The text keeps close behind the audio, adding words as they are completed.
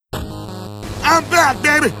I'm back,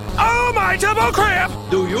 baby. Oh, my double crap!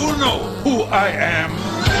 Do you know who I am?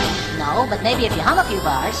 No, but maybe if you hum a few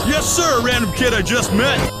bars. Yes, sir, random kid I just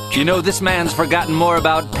met. You know, this man's forgotten more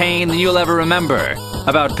about pain than you'll ever remember.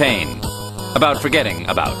 About pain. About forgetting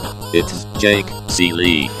about. It's Jake C.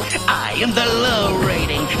 Lee. I am the low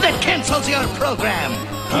rating that cancels your program.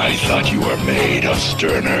 I thought you were made of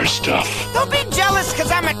sterner stuff. Don't be jealous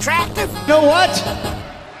because I'm attractive. You know what?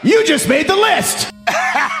 You just made the list!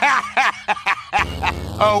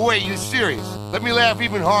 Oh, wait, you serious? Let me laugh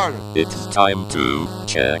even harder. It's time to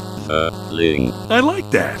check the link. I like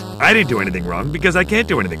that. I didn't do anything wrong because I can't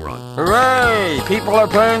do anything wrong. Hooray! People are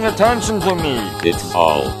paying attention to me. It's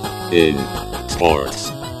all in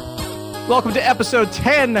sports. Welcome to episode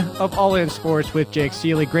 10 of All In Sports with Jake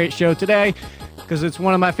Seeley. Great show today because it's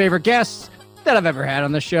one of my favorite guests that I've ever had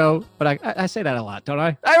on the show. But I say that a lot, don't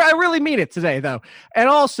I? I really mean it today, though. And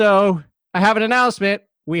also, I have an announcement.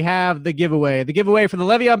 We have the giveaway. The giveaway for the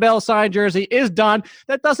Le'Veon Bell signed jersey is done.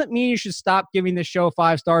 That doesn't mean you should stop giving this show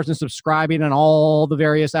 5 stars and subscribing on all the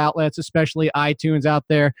various outlets, especially iTunes out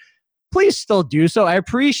there. Please still do so. I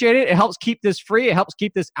appreciate it. It helps keep this free. It helps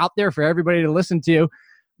keep this out there for everybody to listen to.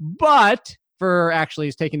 But for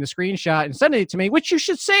actually taking the screenshot and sending it to me, which you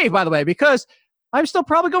should save, by the way, because I'm still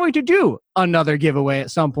probably going to do another giveaway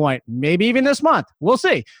at some point, maybe even this month. We'll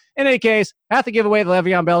see. In any case, I have to give away the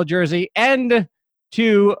Le'Veon Bell jersey and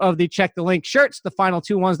 2 of the Check the Link shirts, the final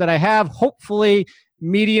 2 ones that I have. Hopefully,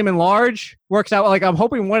 medium and large works out. Like, I'm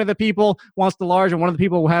hoping one of the people wants the large and one of the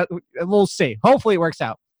people will have, we'll see. Hopefully, it works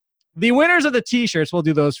out. The winners of the T-shirts, we'll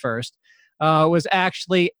do those first, was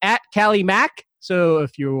actually at Callie Mack. So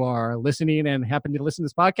if you are listening and happen to listen to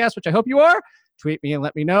this podcast, which I hope you are, tweet me and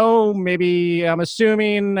let me know. Maybe I'm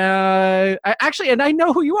assuming, and I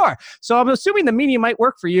know who you are. So I'm assuming the medium might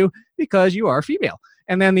work for you because you are female.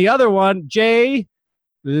 And then the other one, Jay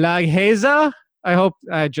Lageza. I hope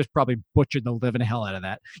I just probably butchered the living hell out of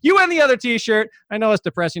that. You win the other T-shirt. I know it's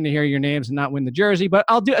depressing to hear your names and not win the jersey, but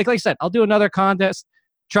I'll do, like I said, I'll do another contest.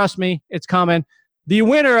 Trust me, it's coming. The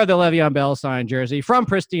winner of the Le'Veon Bell signed jersey from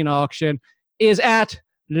Pristine Auction is at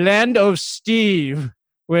Land of Steve,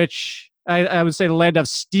 which I would say the Land of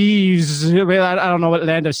Steve's. I don't know what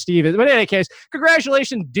Land of Steve is. But in any case,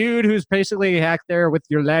 congratulations, dude, who's basically hacked there with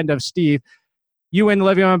your Land of Steve. You win the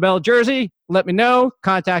Le'Veon Bell jersey. Let me know.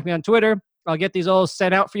 Contact me on Twitter. I'll get these all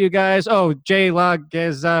sent out for you guys. Oh, Jay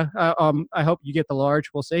Lageza. I hope you get the large.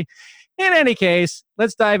 We'll see. In any case,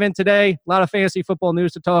 let's dive in today. A lot of fantasy football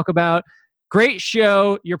news to talk about. Great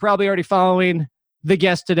show. You're probably already following the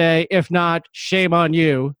guest today. If not, shame on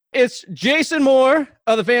you. It's Jason Moore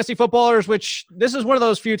of the Fantasy Footballers, which this is one of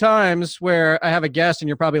those few times where I have a guest and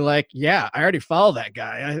you're probably like, yeah, I already follow that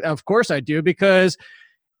guy. Of course I do, because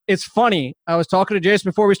it's funny. I was talking to Jason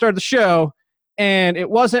before we started the show, and it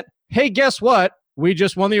wasn't, hey, guess what? We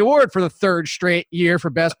just won the award for the 3rd straight year for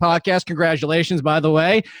Best Podcast. Congratulations, by the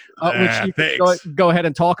way, which you can go ahead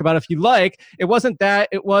and talk about if you like. It wasn't that.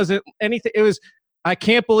 It wasn't anything. It was, I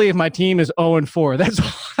can't believe my team is 0-4.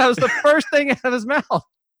 That was the first thing out of his mouth.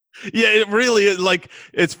 Yeah, it really is. Like,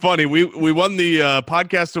 it's funny. We won the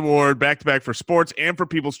podcast award back-to-back for sports and for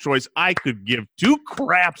People's Choice. I could give 2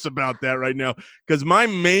 craps about that right now, because my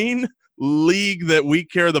main league that we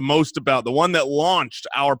care the most about, the one that launched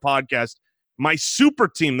our podcast, my super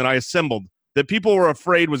team that I assembled, that people were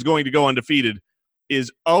afraid was going to go undefeated,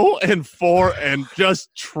 is 0-4 and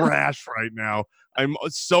just trash right now. I'm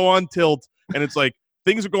so on tilt, and it's like,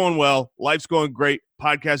 things are going well. Life's going great.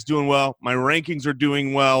 Podcast's doing well. My rankings are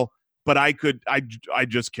doing well. But I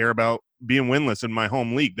just care about being winless in my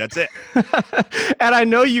home league. That's it. And I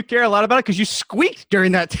know you care a lot about it because you squeaked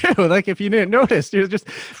during that too. Like, if you didn't notice, you're just,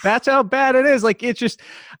 that's how bad it is. Like, it's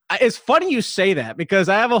funny you say that, because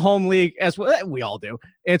I have a home league, as well, we all do.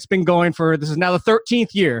 It's been going for, this is now the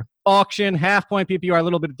 13th year. Auction, half-point PPR, a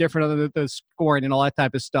little bit different than the scoring and all that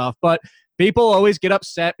type of stuff. But people always get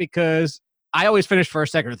upset because I always finish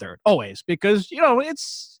first, second, or third. Always. Because, there's no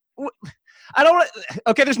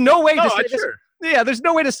way to say this. Yeah, there's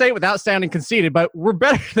no way to say it without sounding conceited, but we're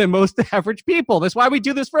better than most average people. That's why we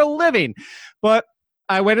do this for a living. But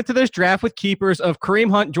I went into this draft with keepers of Kareem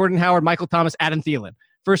Hunt, Jordan Howard, Michael Thomas, Adam Thielen.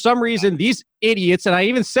 For some reason, these idiots, and I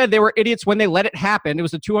even said they were idiots when they let it happen. It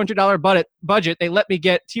was a $200 budget. They let me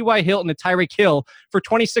get T.Y. Hilton and Tyreek Hill for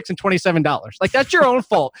 $26 and $27. Like, that's your own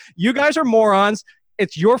fault. You guys are morons.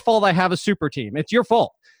 It's your fault I have a super team. It's your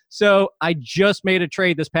fault. So I just made a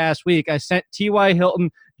trade this past week. I sent T.Y.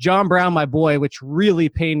 Hilton, John Brown, my boy, which really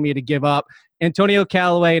pained me to give up, Antonio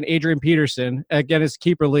Callaway and Adrian Peterson, again, it's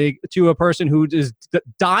keeper league, to a person who is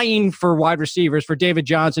dying for wide receivers for David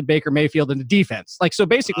Johnson, Baker Mayfield, and the defense. Like, so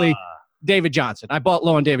basically, David Johnson. I bought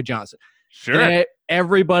low on David Johnson. Sure. And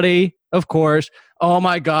everybody, of course, oh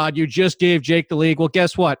my God, you just gave Jake the league. Well,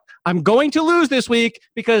 guess what? I'm going to lose this week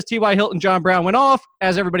because T.Y. Hilton, John Brown went off.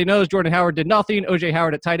 As everybody knows, Jordan Howard did nothing. O.J.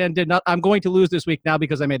 Howard at tight end did not. I'm going to lose this week now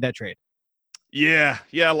because I made that trade. Yeah,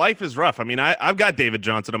 life is rough. I mean, I've got David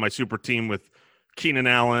Johnson on my super team with Keenan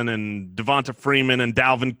Allen and Devonta Freeman and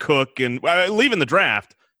Dalvin Cook and leaving the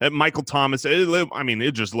draft at Michael Thomas.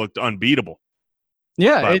 It just looked unbeatable.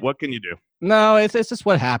 Yeah. But what can you do? No, it's just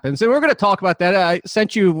what happens. And we're going to talk about that. I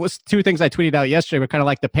sent you two things I tweeted out yesterday were kind of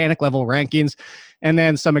like the panic level rankings and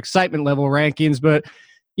then some excitement level rankings. But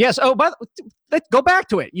yes, let's go back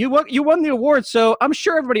to it. You won the award, so I'm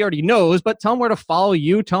sure everybody already knows, but tell them where to follow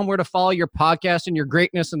you. Tell them where to follow your podcast and your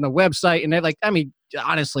greatness and the website. And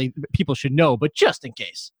honestly, people should know, but just in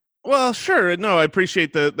case. Well, sure. No, I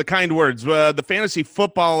appreciate the kind words. The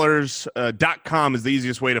fantasyfootballers.com is the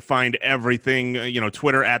easiest way to find everything.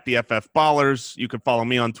 Twitter at the FF Ballers. You can follow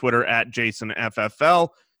me on Twitter at JasonFFL.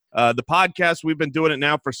 The podcast, we've been doing it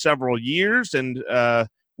now for several years, and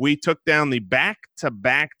we took down the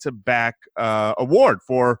back-to-back award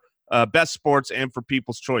for Best Sports and for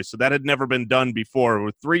People's Choice. So that had never been done before.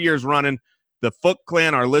 With 3 years running, the Foot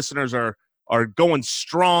Clan, our listeners are going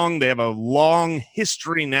strong. They have a long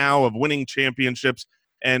history now of winning championships.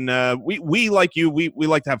 And we like you, we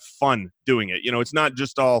like to have fun doing it. It's not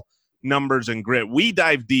just all numbers and grit. We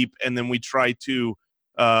dive deep, and then we try to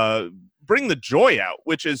bring the joy out,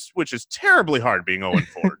 which is terribly hard being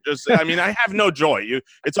 0-4. I have no joy.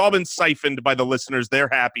 It's all been siphoned by the listeners. They're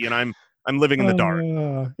happy, and I'm living in the dark.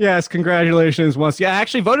 Yes, congratulations once. Yeah, I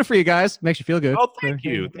actually voted for you guys. Makes you feel good. Oh, thank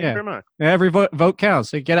you. Thank you very much. Every vote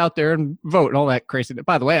counts. So get out there and vote and all that crazy.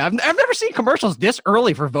 By the way, I've never seen commercials this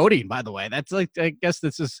early for voting, by the way. That's I guess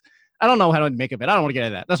this is, I don't know how to make of it. I don't want to get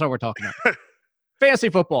into that. That's what we're talking about. Fantasy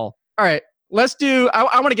football. All right. Let's do,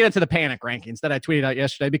 I want to get into the panic rankings that I tweeted out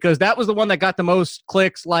yesterday because that was the one that got the most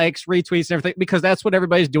clicks, likes, retweets, and everything because that's what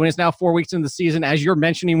everybody's doing. It's now 4 weeks into the season. As you're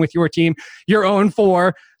mentioning with your team, you're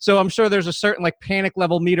 0-4. So I'm sure there's a certain panic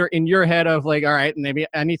level meter in your head of all right, maybe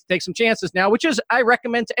I need to take some chances now, which is I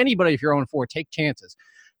recommend to anybody if you're 0-4, take chances.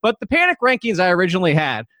 But the panic rankings I originally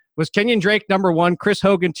had was Kenyon Drake, number 1, Chris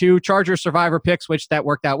Hogan, 2, Chargers survivor picks, which that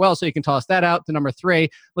worked out well, so you can toss that out to number 3.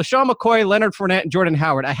 LaShawn McCoy, Leonard Fournette, and Jordan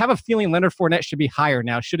Howard. I have a feeling Leonard Fournette should be higher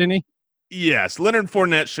now, shouldn't he? Yes, Leonard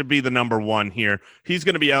Fournette should be the number 1 here. He's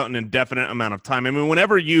going to be out an indefinite amount of time.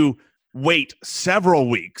 Whenever you wait several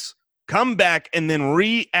weeks, come back, and then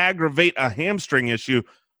re-aggravate a hamstring issue,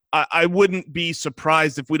 I wouldn't be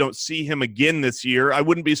surprised if we don't see him again this year. I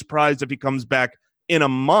wouldn't be surprised if he comes back in a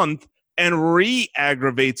month and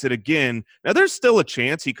re-aggravates it again. Now, there's still a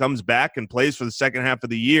chance he comes back and plays for the second half of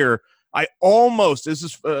the year. This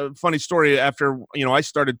is a funny story, after, I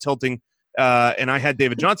started tilting and I had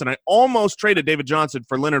David Johnson. I almost traded David Johnson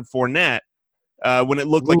for Leonard Fournette when it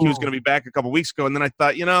looked like he was going to be back a couple weeks ago. And then I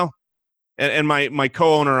thought, and my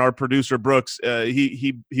co-owner, our producer, Brooks,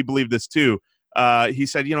 he believed this too. He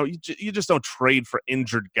said, you just don't trade for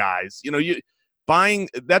injured guys.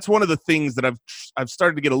 That's one of the things that I've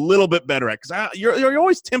started to get a little bit better at, because you're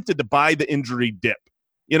always tempted to buy the injury dip,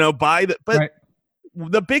 but right.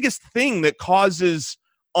 The biggest thing that causes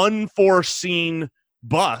unforeseen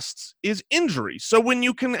busts is injury. So when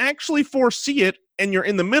you can actually foresee it and you're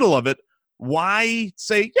in the middle of it, why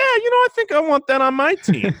say, I think I want that on my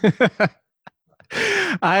team?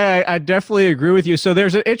 I definitely agree with you. So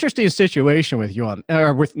there's an interesting situation with you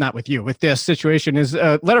with this situation is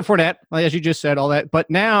Leonard Fournette, as you just said, all that. But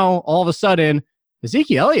now all of a sudden,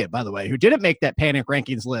 Ezekiel Elliott, by the way, who didn't make that panic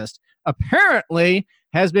rankings list, apparently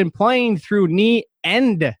has been playing through knee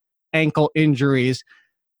and ankle injuries.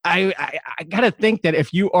 I got to think that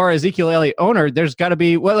if you are Ezekiel Elliott owner, there's got to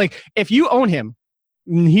be, if you own him,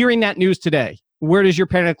 hearing that news today, where does your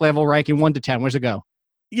panic level ranking 1 to 10? Where's it go?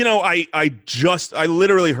 I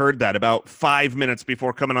literally heard that about 5 minutes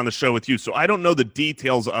before coming on the show with you. So I don't know the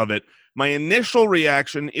details of it. My initial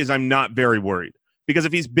reaction is I'm not very worried, because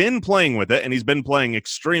if he's been playing with it and he's been playing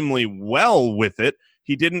extremely well with it,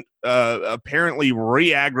 he didn't apparently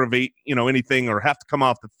re-aggravate, anything or have to come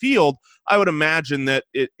off the field. I would imagine that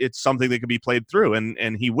it's something that could be played through,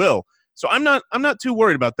 and he will. So I'm not too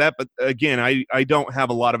worried about that. But again, I don't have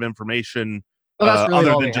a lot lot of information. Well, that's really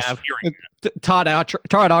all we have. Todd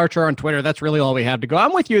Archer on Twitter. That's really all we have to go.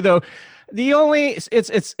 I'm with you though.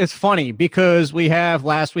 It's funny because we have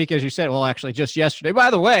last week, as you said, well, actually just yesterday, by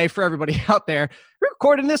the way, for everybody out there, We're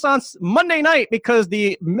recording this on Monday night because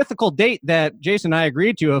the mythical date that Jason and I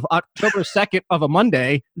agreed to of October 2nd of a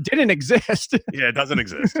Monday didn't exist. Yeah, it doesn't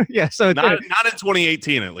exist. Yeah, so not in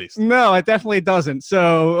 2018 at least. No, it definitely doesn't.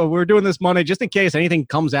 So we're doing this Monday just in case anything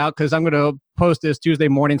comes out, because I'm going to post this Tuesday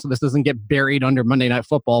morning so this doesn't get buried under Monday Night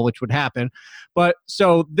Football, which would happen. But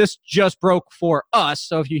so this just broke for us.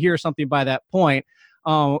 So if you hear something by that point,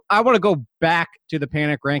 I want to go back to the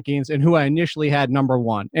panic rankings and who I initially had number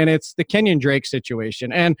one, and it's the Kenyon Drake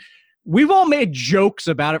situation. And we've all made jokes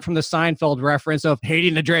about it, from the Seinfeld reference of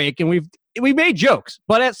hating the Drake, and we made jokes,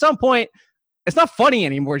 but at some point, it's not funny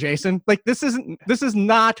anymore, Jason. Like, this is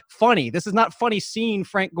not funny. This is not funny seeing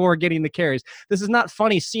Frank Gore getting the carries. This is not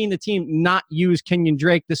funny seeing the team not use Kenyon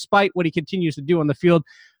Drake, despite what he continues to do on the field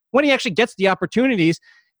when he actually gets the opportunities.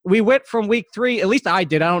 We went from week 3, at least I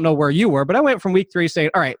did. I don't know where you were, but I went from week 3 saying,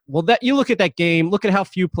 all right, well, that you look at that game, look at how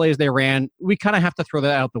few plays they ran. We kind of have to throw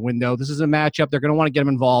that out the window. This is a matchup. They're going to want to get him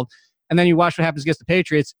involved. And then you watch what happens against the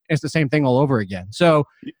Patriots. It's the same thing all over again. So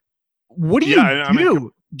what do you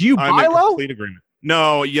do? Do you buy low? Complete agreement.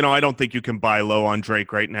 No, I don't think you can buy low on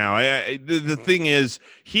Drake right now. The thing is,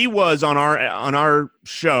 he was on our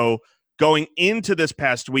show going into this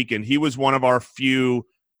past weekend. He was one of our few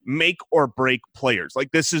make or break players. Like,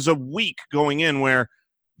 this is a week going in where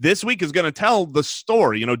this week is going to tell the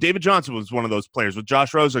story. David Johnson was one of those players with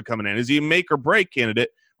Josh Rosa coming in. Is he a make or break candidate?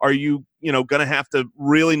 Are you, going to have to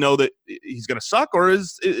really know that he's going to suck, or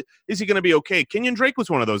is he going to be okay? Kenyon Drake was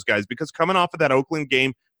one of those guys, because coming off of that Oakland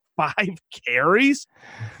game, 5 carries?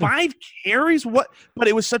 What? But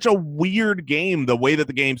it was such a weird game, the way that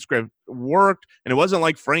the game script worked. And it wasn't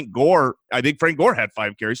like Frank Gore. I think Frank Gore had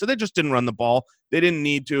 5 carries, so they just didn't run the ball. They didn't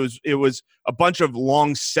need to. It was a bunch of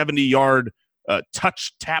long 70-yard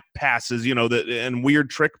touch tap passes, and weird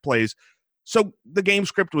trick plays. So the game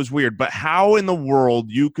script was weird. But how in the world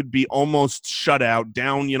you could be almost shut out,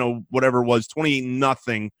 down, whatever it was,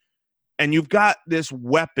 28-0, and you've got this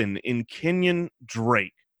weapon in Kenyon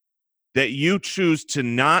Drake that you choose to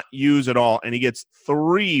not use at all, and he gets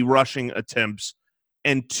 3 rushing attempts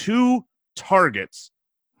and 2 targets.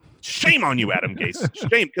 Shame on you, Adam Gase.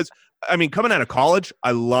 Shame, because, coming out of college,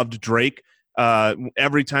 I loved Drake.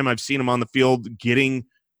 Every time I've seen him on the field getting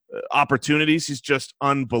opportunities, he's just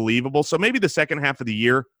unbelievable. So maybe the second half of the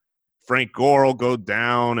year, Frank Gore will go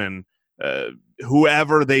down, and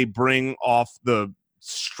whoever they bring off the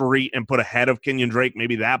street and put ahead of Kenyon Drake,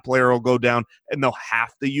 maybe that player will go down, and they'll have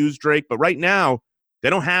to use Drake. But right now, they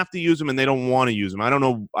don't have to use him, and they don't want to use him. I don't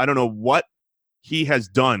know what he has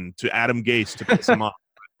done to Adam Gase to piss him off.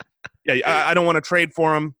 Yeah, I don't want to trade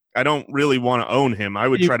for him. I don't really want to own him. I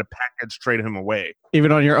would try to package trade him away.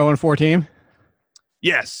 Even on your 0-4 team?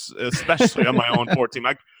 Yes, especially on my 0-4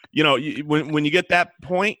 team. When you get that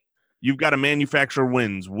point, you've got to manufacture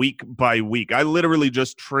wins week by week. I literally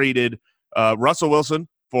just traded Russell Wilson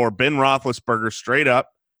for Ben Roethlisberger straight up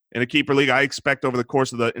in a keeper league. I expect over the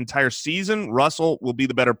course of the entire season, Russell will be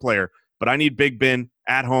the better player. But I need Big Ben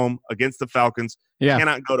at home against the Falcons. Yeah.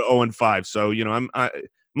 Cannot go to 0-5. So,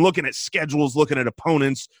 I'm looking at schedules, looking at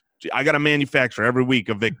opponents. I got to manufacture every week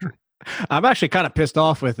a victory. I'm actually kind of pissed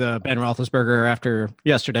off with Ben Roethlisberger after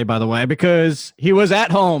yesterday, by the way, because he was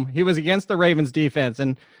at home. He was against the Ravens defense,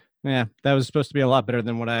 and that was supposed to be a lot better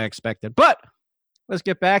than what I expected. But let's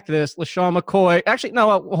get back to this. LaShawn McCoy. Actually, no,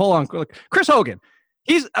 hold on. Chris Hogan.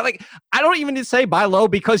 He's like, I don't even need to say buy low,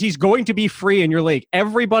 because he's going to be free in your league.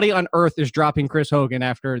 Everybody on earth is dropping Chris Hogan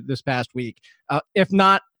after this past week. If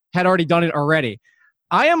not, had already done it already.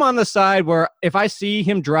 I am on the side where if I see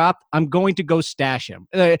him drop, I'm going to go stash him.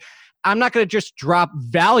 I'm not going to just drop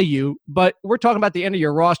value, but we're talking about the end of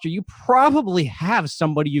your roster. You probably have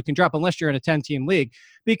somebody you can drop, unless you're in a 10-team league,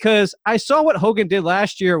 because I saw what Hogan did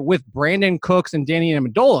last year with Brandon Cooks and Danny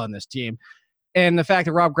Amendola on this team. And the fact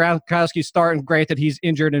that Rob Gronkowski's starting, great that he's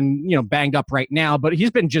injured and banged up right now, but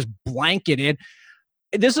he's been just blanketed.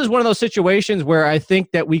 This is one of those situations where I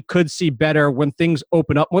think that we could see better when things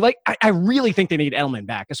open up. Well, I really think they need Edelman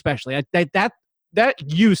back, especially that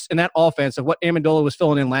use in that offense of what Amendola was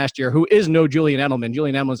filling in last year, who is no Julian Edelman.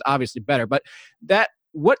 Julian Edelman's obviously better, but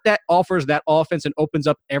what that offers that offense and opens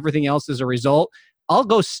up everything else as a result. I'll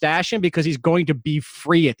go stash him because he's going to be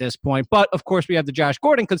free at this point. But, of course, we have the Josh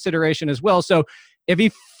Gordon consideration as well. So if he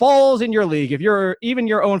falls in your league, if you're even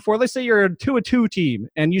your 0-4, let's say you're a 2-2 team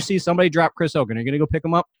and you see somebody drop Chris Hogan, are you going to go pick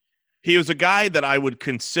him up? He was a guy that I would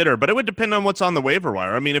consider, but it would depend on what's on the waiver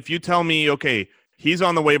wire. If you tell me, okay, he's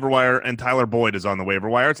on the waiver wire and Tyler Boyd is on the waiver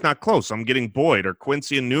wire, it's not close. I'm getting Boyd or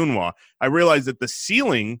Quincy and Nunwa. I realize that the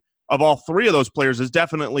ceiling of all 3 of those players is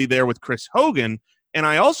definitely there with Chris Hogan. And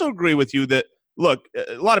I also agree with you that look,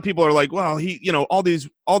 a lot of people are like, well, all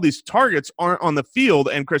these targets aren't on the field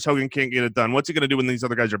and Chris Hogan can't get it done. What's he going to do when these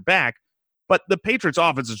other guys are back? But the Patriots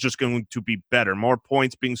offense is just going to be better, more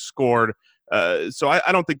points being scored. So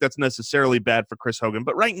I don't think that's necessarily bad for Chris Hogan.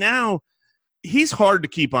 But right now, he's hard to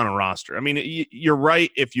keep on a roster. I mean, you're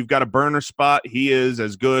right. If you've got a burner spot, he is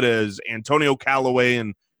as good as Antonio Callaway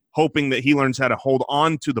and hoping that he learns how to hold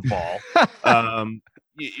on to the ball.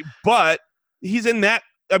 But he's in that.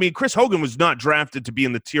 I mean, Chris Hogan was not drafted to be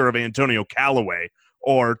in the tier of Antonio Callaway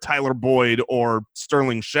or Tyler Boyd or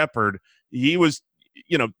Sterling Shepard. He was,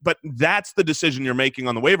 but that's the decision you're making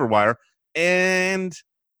on the waiver wire. And,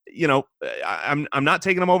 I'm not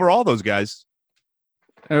taking him over all those guys.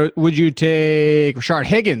 Would you take Rashard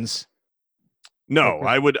Higgins? No,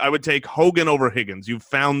 I would take Hogan over Higgins. You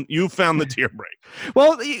found the tier break.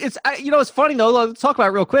 Well, it's funny though. Let's talk about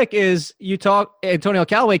it real quick. Antonio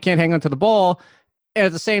Callaway can't hang on to the ball, and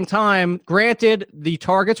at the same time, granted the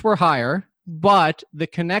targets were higher, but the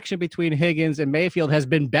connection between Higgins and Mayfield has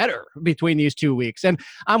been better between these 2 weeks. And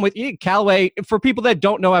I'm with you, Callaway. For people that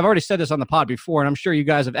don't know, I've already said this on the pod before, and I'm sure you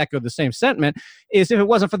guys have echoed the same sentiment. Is if it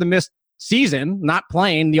wasn't for the missed season, not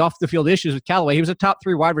playing, the off-the-field issues with Callaway, he was a top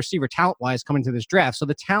 3 wide receiver talent-wise coming to this draft. So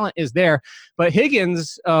the talent is there. But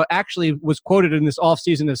Higgins actually was quoted in this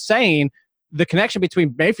offseason as saying the connection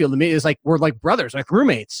between Mayfield and me is like we're like brothers, like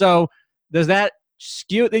roommates. So does that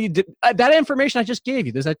skew that information I just gave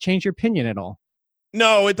you? Does that change your opinion at all?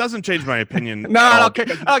 No, it doesn't change my opinion. No, I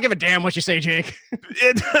don't give a damn what you say, Jake.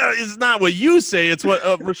 It's not what you say. It's what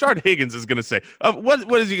Rashard Higgins is going to say.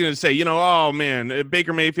 What is he going to say? Oh, man,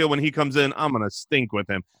 Baker Mayfield, when he comes in, I'm going to stink with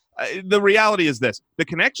him. The reality is this. The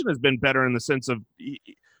connection has been better in the sense of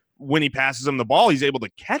when he passes him the ball, he's able to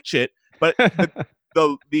catch it. But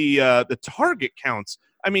the target counts.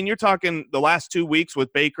 I mean, you're talking the last 2 weeks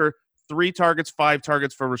with Baker, 3 targets, 5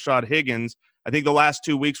 targets for Rashard Higgins. I think the last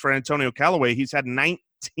 2 weeks for Antonio Callaway, he's had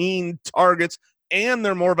 19 targets, and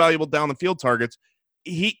they're more valuable down the field targets.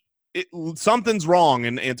 Something's wrong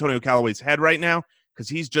in Antonio Callaway's head right now because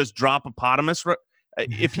he's just drop-opotamus.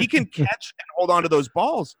 If he can catch and hold on to those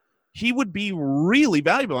balls, he would be really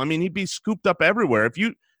valuable. I mean, he'd be scooped up everywhere.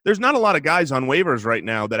 There's not a lot of guys on waivers right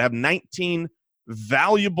now that have 19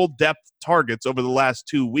 valuable depth targets over the last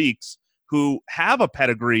 2 weeks who have a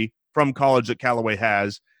pedigree from college that Callaway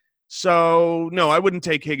has. So, no, I wouldn't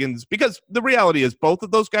take Higgins because the reality is both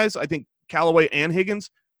of those guys, I think Callaway and Higgins,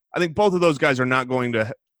 I think both of those guys are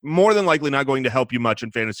more than likely not going to help you much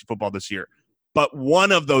in fantasy football this year. But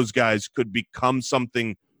one of those guys could become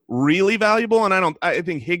something really valuable. And I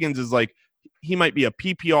think Higgins is he might be a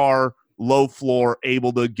PPR, low floor,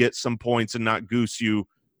 able to get some points and not goose you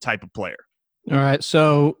type of player. All right.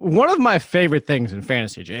 So one of my favorite things in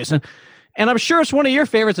fantasy, Jason, and I'm sure it's one of your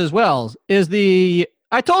favorites as well, is the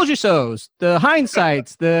I told you so's, the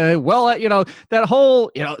hindsights, that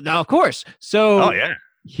whole, now of course. So oh, yeah.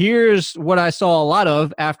 Here's what I saw a lot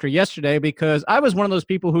of after yesterday, because I was one of those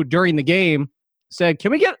people who during the game said,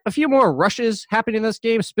 can we get a few more rushes happening in this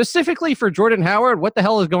game, specifically for Jordan Howard? What the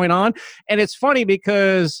hell is going on? And it's funny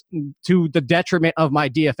because to the detriment of my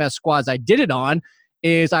DFS squads I did it on,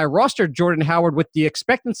 is I rostered Jordan Howard with the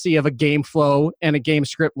expectancy of a game flow and a game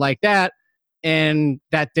script like that. And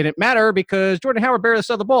that didn't matter because Jordan Howard barely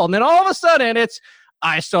saw the ball. And then all of a sudden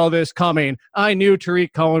I saw this coming. I knew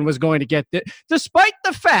Tariq Cohen was going to get it, despite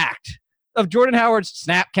the fact of Jordan Howard's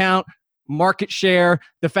snap count, market share,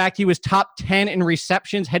 the fact he was top 10 in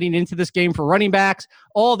receptions heading into this game for running backs,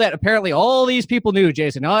 all that. Apparently all these people knew,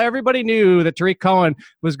 Jason. Everybody knew that Tariq Cohen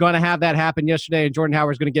was going to have that happen yesterday and Jordan Howard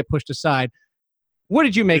was going to get pushed aside. What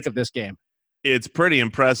did you make of this game? It's pretty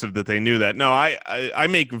impressive that they knew that. No, I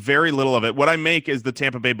make very little of it. What I make is the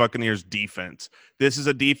Tampa Bay Buccaneers defense. This is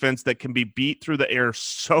a defense that can be beat through the air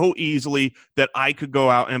so easily that I could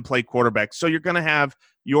go out and play quarterback. So you're going to have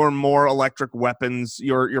your more electric weapons,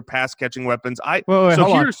 your pass catching weapons. Wait, hold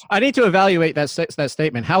on. I need to evaluate that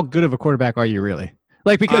statement. How good of a quarterback are you really?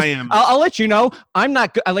 Because I'll let you know, I'm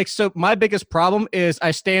not good. So my biggest problem is I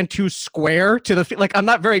stand too square to the field. I'm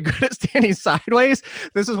not very good at standing sideways.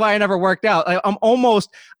 This is why I never worked out. I'm almost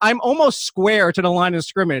square to the line of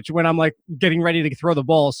scrimmage when I'm getting ready to throw the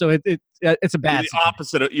ball. So it's a bad.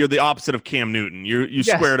 You're the opposite of Cam Newton. You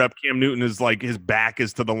yes. Squared up. Cam Newton is his back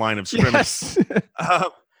is to the line of scrimmage. Yes.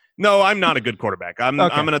 No, I'm not a good quarterback. I'm going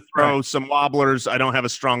to throw some wobblers. I don't have a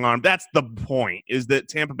strong arm. That's the point, is that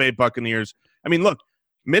Tampa Bay Buccaneers. I mean, look,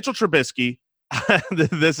 Mitchell Trubisky,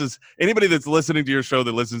 this is anybody that's listening to your show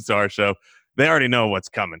that listens to our show, they already know what's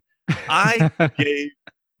coming. This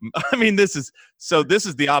is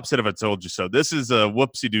the opposite of I told you so. This is a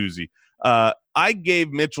whoopsie doozy. I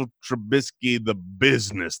gave Mitchell Trubisky the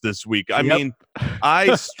business this week. I mean,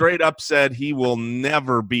 I straight up said he will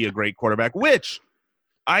never be a great quarterback, which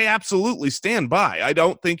I absolutely stand by. I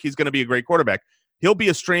don't think he's going to be a great quarterback. He'll be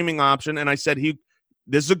a streaming option, and I said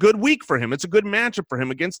this is a good week for him. It's a good matchup for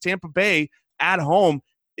him against Tampa Bay at home.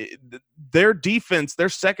 Their defense, their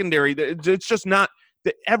secondary, it's just not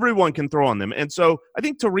that everyone can throw on them. And so I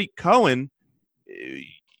think Tariq Cohen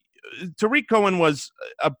was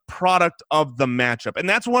a product of the matchup. And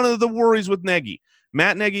that's one of the worries with Nagy.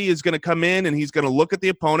 Matt Nagy is going to come in and he's going to look at the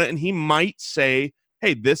opponent and he might say,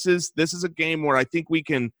 hey, this is a game where I think we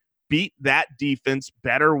can beat that defense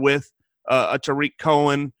better with a Tariq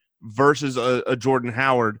Cohen versus a Jordan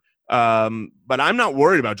Howard. But I'm not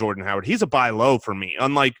worried about Jordan Howard. He's a buy low for me.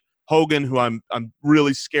 Unlike Hogan, who I'm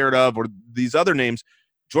really scared of, or these other names,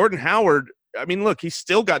 Jordan Howard, I mean, look, he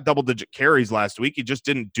still got double-digit carries last week. He just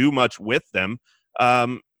didn't do much with them.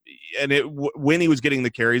 And when he was getting the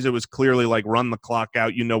carries, it was clearly like run the clock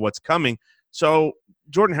out. You know what's coming. So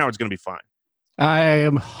Jordan Howard's going to be fine. I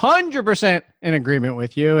am 100% in agreement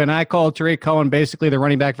with you, and I call Tariq Cohen basically the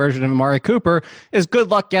running back version of Amari Cooper. Is good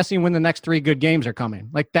luck guessing when the next 3 good games are coming.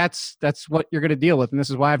 Like that's what you're going to deal with, and this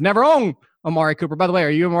is why I've never owned Amari Cooper. By the way, are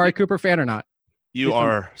you an Amari Cooper fan or not? You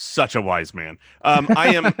are such a wise man.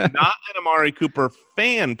 I am not an Amari Cooper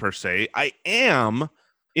fan per se. I am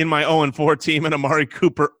in my 0-4 team an Amari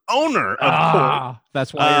Cooper owner. Of course.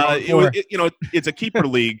 That's why it's a keeper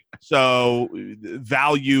league, so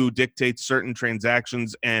value dictates certain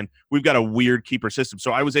transactions, and we've got a weird keeper system.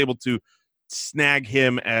 So I was able to snag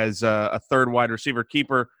him as a third wide receiver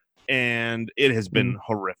keeper, and it has been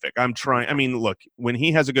horrific. I'm trying. I mean, look, when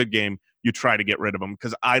he has a good game, you try to get rid of him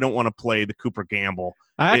because I don't want to play the Cooper gamble.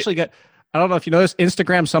 I don't know if you know this,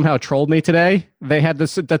 Instagram somehow trolled me today. They had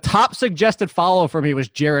the top suggested follow for me was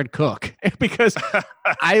Jared Cook because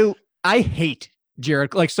I hate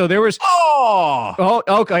Jared. Like, so there was,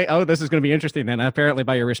 okay. Oh, this is going to be interesting then, apparently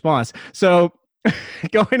by your response. So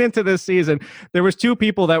going into this season, there was 2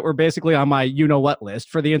 people that were basically on my you-know-what list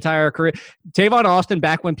for the entire career. Tavon Austin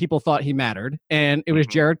back when people thought he mattered, and it was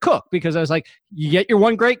Jared Cook because I was like, you get your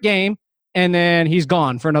one great game, and then he's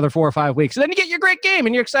gone for another 4 or 5 weeks. And then you get your great game,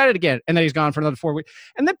 and you're excited again, and then he's gone for another 4 weeks.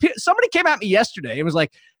 And then somebody came at me yesterday. It was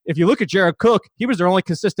like, if you look at Jared Cook, he was their only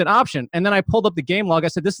consistent option. And then I pulled up the game log. I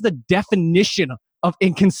said, this is the definition of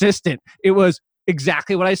inconsistent. It was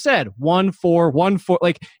exactly what I said. 1-4, 1-4.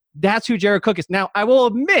 Like, that's who Jared Cook is. Now, I will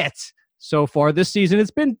admit, so far this season, it's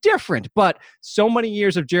been different. But so many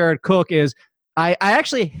years of Jared Cook is, I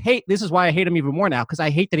actually hate, this is why I hate him even more now, because I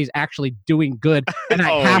hate that he's actually doing good. And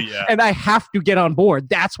I have to get on board.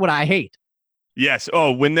 That's what I hate. Yes.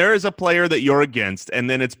 Oh, when there is a player that you're against and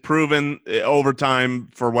then it's proven over time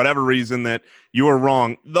for whatever reason that you are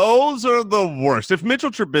wrong, those are the worst. If Mitchell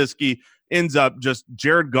Trubisky ends up just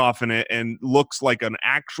Jared Goff in it and looks like an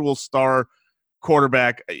actual star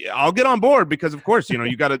quarterback, I'll get on board because, of course,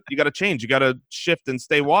 you got to change. You got to shift and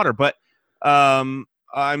stay water. But I'm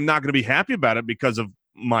not going to be happy about it because of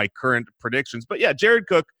my current predictions. But, yeah, Jared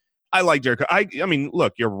Cook, I like Jared Cook. I mean,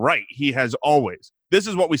 look, you're right. He has always. This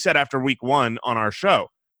is what we said after week 1 on our show.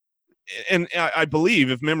 And I believe,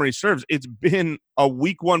 if memory serves, it's been a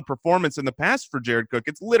week 1 performance in the past for Jared Cook.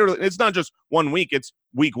 It's not just 1 week, it's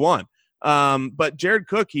week 1. But Jared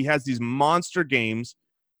Cook, he has these monster games.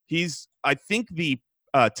 He's, I think, the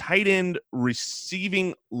tight end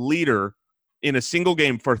receiving leader in a single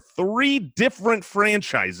game for 3 different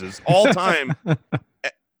franchises all time.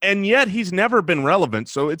 And yet he's never been relevant.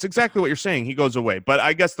 So it's exactly what you're saying. He goes away. But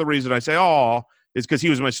I guess the reason I say, is because he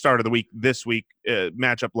was my start of the week this week.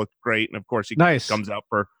 Matchup looked great. And, of course, he comes out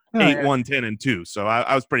for 8-1-10-2. So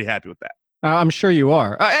I was pretty happy with that. I'm sure you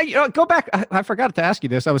are. Go back. I forgot to ask you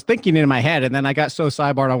this. I was thinking in my head, and then I got so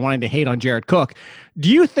sidebarred on wanting to hate on Jared Cook. Do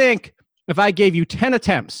you think if I gave you 10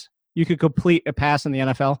 attempts, you could complete a pass in the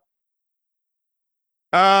NFL?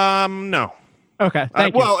 No. Okay.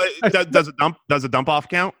 Thank you. Well, does a dump off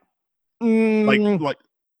count? Like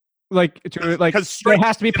it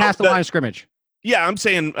has to be past the line of scrimmage. Yeah, I'm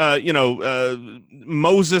saying,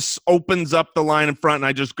 Moses opens up the line in front, and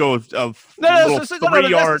I just go 3 yards. That's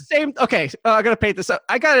the same. Okay, I got to paint this up.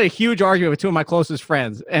 I got a huge argument with 2 of my closest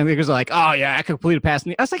friends, and they was like, "Oh yeah, I could complete a pass."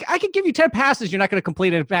 I was like, "I could give you 10 passes. You're not going to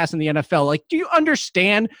complete a pass in the NFL." Like, do you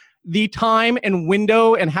understand the time and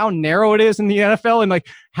window and how narrow it is in the NFL, and like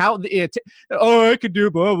how I could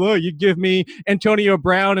do blah blah. You give me Antonio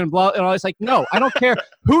Brown and blah, and I was like, no, I don't care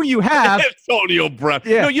who you have. Antonio Brown.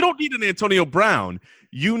 Yeah. No, you don't need an Antonio Brown.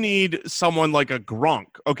 You need someone like a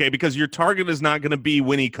Gronk, okay? Because your target is not going to be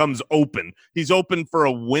when he comes open. He's open for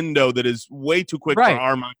a window that is way too quick for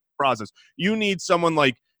our mind process. You need someone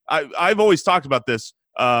like I've always talked about this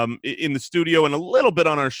in the studio and a little bit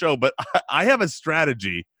on our show, but I have a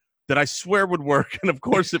strategy that I swear would work, and of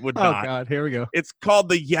course it would not. Oh, God, here we go. It's called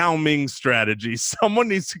the Yao Ming strategy. Someone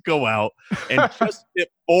needs to go out and just hit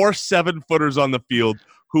 4 7-footers on the field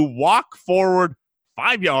who walk forward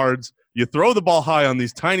 5 yards. You throw the ball high on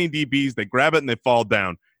these tiny DBs, they grab it, and they fall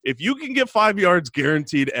down. If you can get 5 yards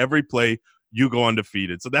guaranteed every play, you go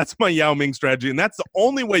undefeated. So that's my Yao Ming strategy, and that's the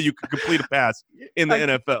only way you can complete a pass in the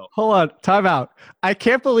NFL. Hold on, time out. I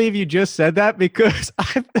can't believe you just said that because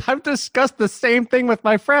I've discussed the same thing with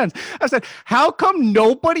my friends. I said, how come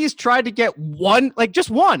nobody's tried to get one, like just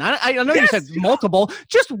one? I know you said multiple,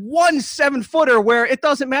 just one 7-footer where it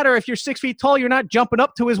doesn't matter if you're 6 feet tall, you're not jumping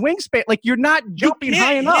up to his wingspan. Like you're not jumping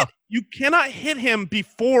high enough. You cannot hit him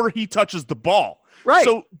before he touches the ball. Right.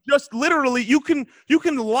 So just literally you can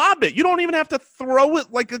lob it. You don't even have to throw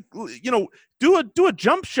it like do a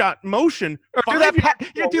jump shot motion. Or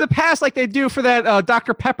do the pass like they do for that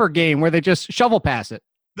Dr. Pepper game where they just shovel pass it.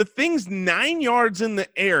 The thing's 9 yards in the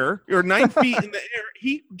air or 9 feet in the air.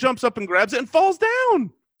 He jumps up and grabs it and falls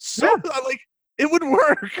down. So it would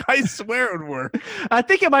work. I swear it would work. I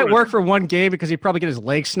think it might work for one game because he'd probably get his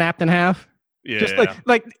leg snapped in half. Yeah. Just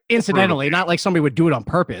like incidentally, not like somebody would do it on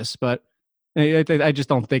purpose, but I just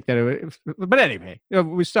don't think that it would. But anyway,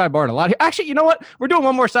 we sidebarred a lot here. Actually, you know what? We're doing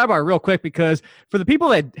one more sidebar real quick because for the people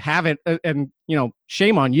that haven't, and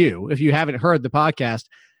shame on you if you haven't heard the podcast,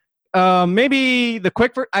 maybe the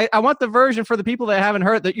quick. I want the version for the people that haven't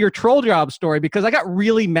heard your troll job story because I got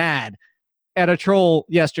really mad at a troll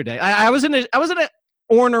yesterday. I was in an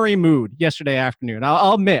ornery mood yesterday afternoon.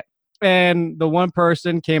 I'll admit. And the one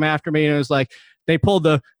person came after me and it was like, they pulled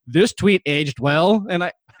this tweet aged well.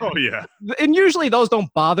 And oh yeah. And usually those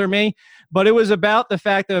don't bother me, but it was about the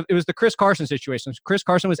fact that it was the Chris Carson situation. Chris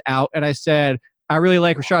Carson was out and I said, I really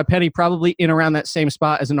like Rashad Penny probably in around that same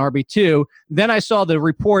spot as an RB2. Then I saw the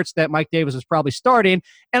reports that Mike Davis was probably starting.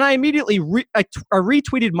 And I immediately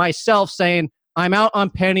retweeted myself saying, I'm out on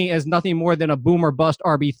Penny as nothing more than a boom or bust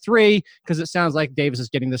RB3 because it sounds like Davis is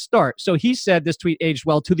getting the start. So he said this tweet aged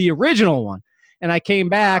well to the original one. And I came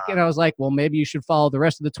back and I was like, well, maybe you should follow the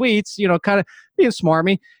rest of the tweets, kind of being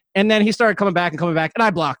smarmy. And then he started coming back, and I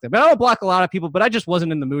blocked him. I don't block a lot of people, but I just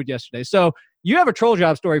wasn't in the mood yesterday. So you have a troll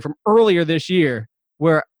job story from earlier this year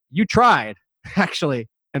where you tried, actually,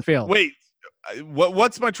 and failed. Wait,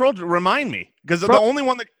 what's my troll? Remind me. Because the only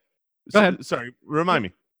one that... Go ahead. Sorry, remind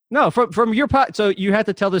me. No, from your pot. So you had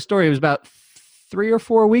to tell this story. It was about 3 or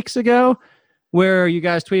 4 weeks ago where you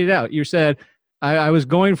guys tweeted out. You said, I was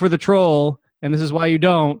going for the troll, and this is why you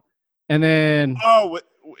don't. And then... Oh,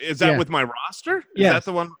 is that with my roster? Is that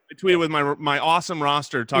the one I tweeted with my awesome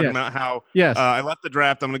roster talking about how I left the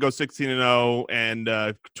draft. I'm going to go 16-0 and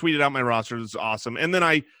tweeted out my roster. It was awesome. And then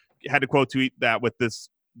I had to quote tweet that with this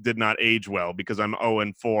did not age well because I'm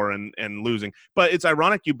 0-4 and losing. But it's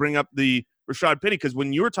ironic you bring up the Rashad Penny because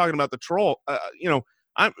when you were talking about the troll,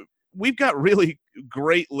 we've got really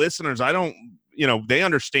great listeners. They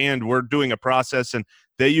understand we're doing a process and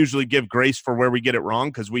they usually give grace for where we get it wrong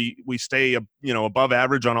because we stay above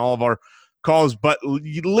average on all of our calls. But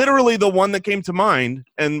literally the one that came to mind,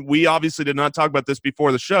 and we obviously did not talk about this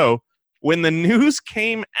before the show, when the news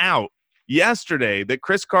came out yesterday that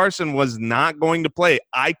Chris Carson was not going to play,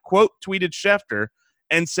 I quote tweeted Schefter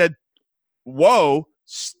and said, whoa,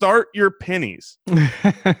 start your pennies.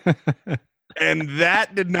 And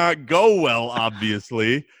that did not go well,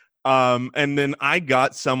 obviously. And then I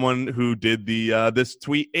got someone who did this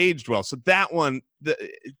tweet aged well. So that one,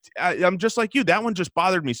 I'm just like you. That one just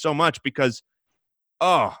bothered me so much because,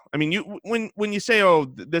 when you say,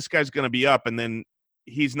 this guy's going to be up and then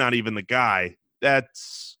he's not even the guy, that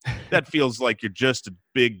feels like you're just a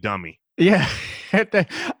big dummy. Yeah,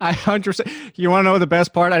 I 100%. You want to know the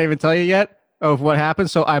best part? I didn't even tell you yet of what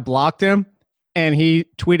happened. So I blocked him. And he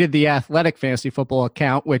tweeted the Athletic Fantasy Football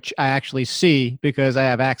account, which I actually see because I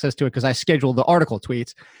have access to it because I scheduled the article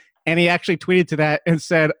tweets. And he actually tweeted to that and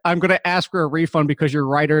said, I'm going to ask for a refund because your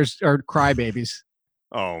writers are crybabies.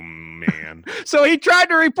 Oh, man. So he tried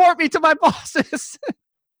to report me to my bosses.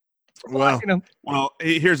 Well,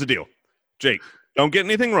 here's the deal. Jake, don't get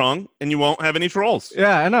anything wrong and you won't have any trolls.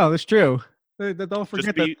 Yeah, I know. That's true. Don't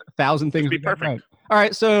forget the 1,000 things. Be perfect. Right. All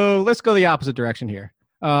right, so let's go the opposite direction here.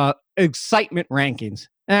 Excitement rankings.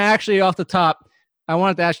 And actually, off the top, I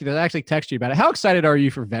wanted to ask you that. I actually texted you about it. How excited are you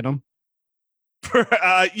for Venom?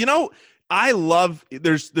 I love.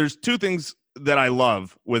 There's two things that I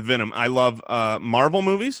love with Venom. I love Marvel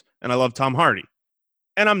movies, and I love Tom Hardy.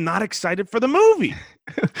 And I'm not excited for the movie.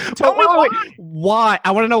 Tell me why. Why?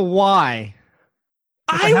 I want to know why.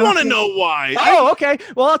 I want to know why. Oh, okay.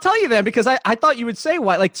 Well, I'll tell you then, because I thought you would say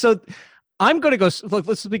why. Like, so I'm going to go. Look,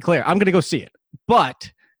 let's be clear. I'm going to go see it,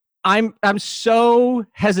 but I'm so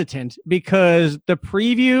hesitant because the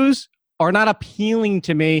previews are not appealing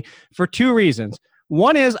to me for two reasons.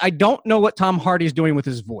 One is I don't know what Tom Hardy's doing with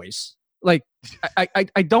his voice. Like,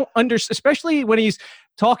 I don't understand, especially when he's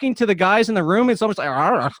talking to the guys in the room. It's almost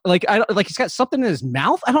like he's got something in his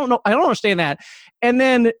mouth. I don't know. I don't understand that. And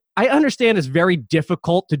then I understand it's very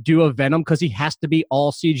difficult to do a Venom because he has to be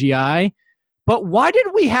all CGI. But why did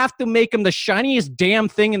we have to make him the shiniest damn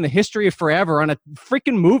thing in the history of forever on a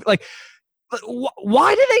freaking movie? Like,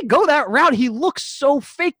 why did they go that route? He looks so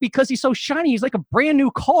fake because he's so shiny. He's like a brand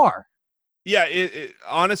new car. Yeah,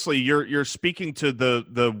 honestly, you're speaking to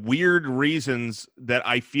the weird reasons that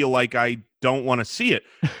I feel like I don't want to see it.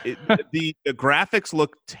 The graphics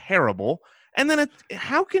look terrible, and then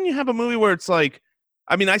how can you have a movie where it's like,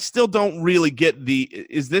 I mean, I still don't really get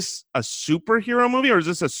is this a superhero movie or is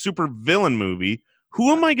this a super villain movie?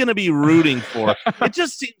 Who am I going to be rooting for? It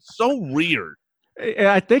just seems so weird.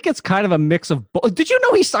 I think it's kind of a mix of both. Did you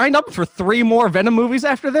know he signed up for 3 more Venom movies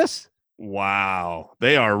after this? Wow,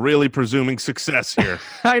 they are really presuming success here.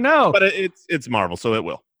 I know, but it's Marvel, so it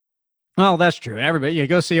will. Well, that's true. Everybody, you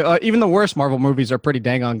go see. Even the worst Marvel movies are pretty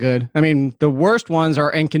dang on good. I mean, the worst ones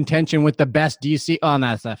are in contention with the best DC. Oh, no,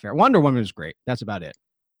 that's not fair. Wonder Woman is great. That's about it.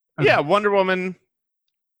 Yeah, Wonder Woman,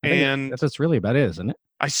 and that's really about it, isn't it?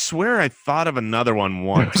 I swear I thought of another one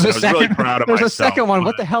once. I was really proud of myself. There's a second one.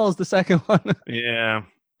 What the hell is the second one? Yeah,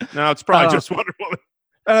 no, it's probably just Wonder Woman.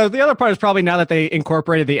 The other part is probably now that they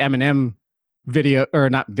incorporated the Eminem video, or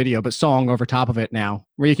not video, but song over top of it now,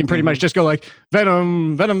 where you can pretty much just go like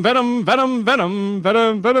Venom, Venom, Venom, Venom, Venom,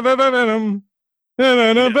 Venom, Venom, Venom,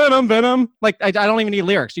 Venom, Venom, Venom. Like I don't even need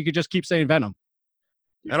lyrics. You could just keep saying Venom.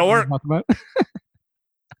 That'll work.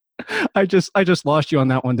 I just lost you on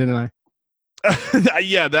that one, didn't I?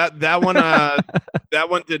 Yeah, that one that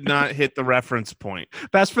one did not hit the reference point.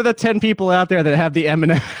 That's for the 10 people out there that have the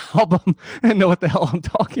Eminem album and know what the hell I'm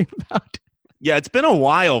talking about. Yeah, it's been a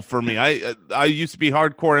while for me. I used to be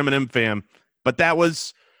hardcore Eminem fan, but that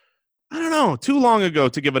was, I don't know, too long ago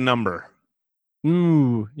to give a number.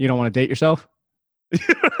 Ooh, you don't want to date yourself?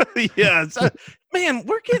 Yeah, man,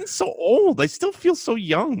 we're getting so old. I still feel so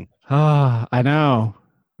young. Ah, I know.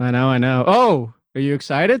 Oh, are you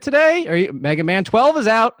excited today? Mega Man 12 is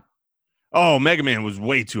out. Oh, Mega Man was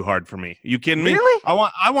way too hard for me. You kidding me? Really?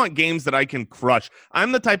 I want games that I can crush.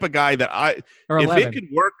 I'm the type of guy that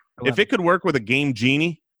if it could work with a Game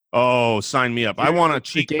Genie, oh, sign me up. I want a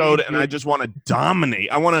cheat code and I just want to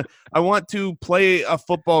dominate. I want to play a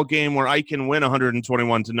football game where I can win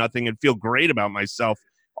 121-0 and feel great about myself.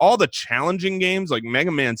 All the challenging games like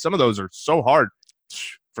Mega Man, some of those are so hard.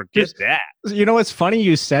 Forget that. You know what's funny?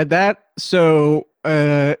 You said that. So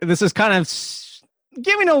this is kind of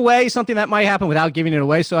giving away something that might happen without giving it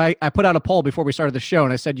away. So I put out a poll before we started the show,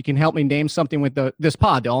 and I said, you can help me name something with this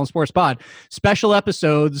pod, the All in Sports pod. Special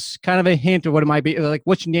episodes, kind of a hint of what it might be. Like,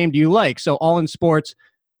 which name do you like? So All in Sports,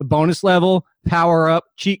 the bonus level, power up,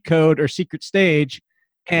 cheat code, or secret stage.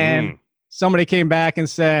 And somebody came back and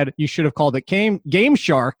said, you should have called it Game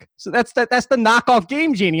Shark. So that's the knockoff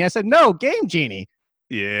Game Genie. I said, no, Game Genie.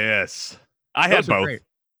 Yes. I had both. Great.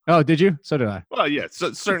 Oh, did you? So did I. Well, yeah.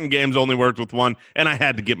 So certain games only worked with one, and I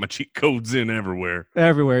had to get my cheat codes in everywhere.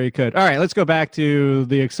 Everywhere you could. All right, let's go back to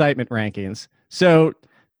the excitement rankings. So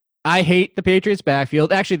I hate the Patriots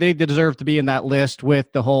backfield. Actually, they deserve to be in that list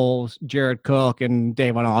with the whole Jared Cook and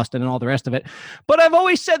Davon Austin and all the rest of it. But I've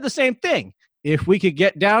always said the same thing. If we could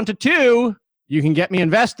get down to 2, you can get me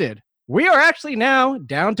invested. We are actually now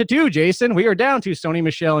down to 2, Jason. We are down to Sony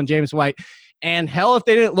Michel and James White. And hell if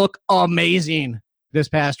they didn't look amazing this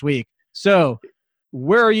past week. So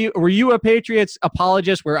were you a Patriots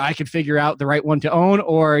apologist where I could figure out the right one to own,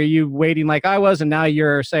 or are you waiting like I was and now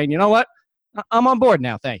you're saying, you know what? I'm on board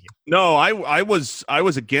now. Thank you. No, I was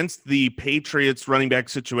against the Patriots running back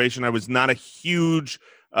situation. I was not a huge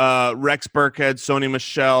Rex Burkhead, Sony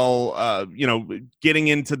Michel, getting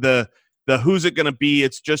into the who's it going to be.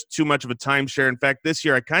 It's just too much of a timeshare. In fact, this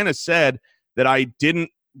year I kind of said that I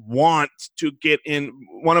didn't want to get in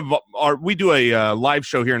we do a live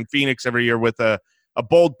show here in Phoenix every year with a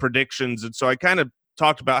bold predictions. And so I kind of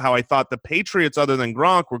talked about how I thought the Patriots, other than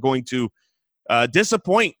Gronk, were going to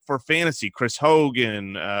disappoint for fantasy. Chris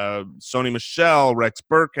Hogan, Sony Michel, Rex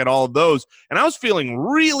Burkhead, all of those. And I was feeling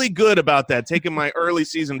really good about that, taking my early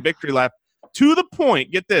season victory lap to the point,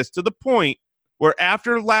 get this, to the point where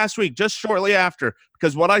after last week, just shortly after,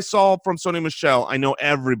 because what I saw from Sony Michel, I know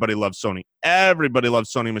everybody loves Sony. Everybody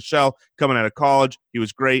loves Sony Michel coming out of college. He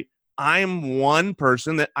was great. I am one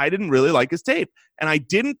person that I didn't really like his tape, and I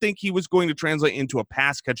didn't think he was going to translate into a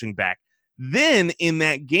pass-catching back. Then in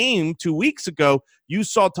that game 2 weeks ago, you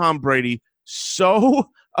saw Tom Brady so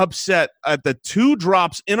upset at the 2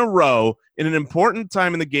 drops in a row in an important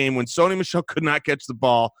time in the game when Sony Michel could not catch the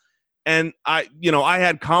ball. And I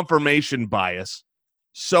had confirmation bias.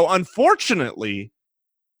 So unfortunately,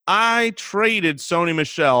 I traded Sony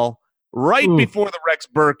Michel right before the Rex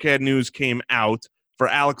Burkhead news came out for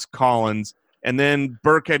Alex Collins. And then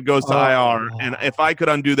Burkhead goes to IR. And if I could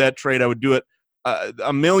undo that trade, I would do it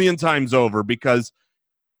a million times over because,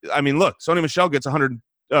 I mean, look, Sony Michel gets 100,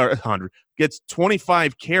 gets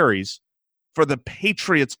 25 carries for the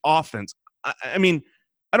Patriots offense. I mean,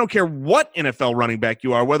 I don't care what NFL running back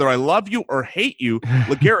you are, whether I love you or hate you.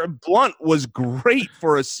 LeGarrette Blount was great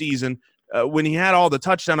for a season when he had all the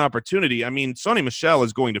touchdown opportunity. I mean, Sony Michel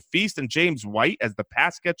is going to feast, and James White as the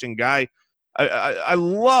pass-catching guy. I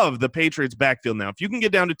love the Patriots backfield now. If you can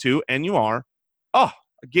get down to 2, and you are,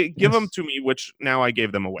 give them to me, which now I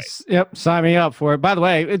gave them away. Yep, sign me up for it. By the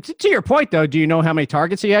way, to your point, though, do you know how many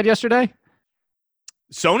targets he had yesterday?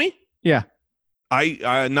 Sony? Yeah.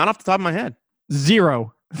 I not off the top of my head.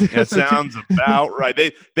 0. That sounds about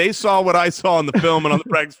right. They saw what I saw on the film and on the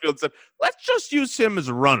practice field and said, let's just use him as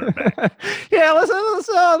a runner back. Yeah,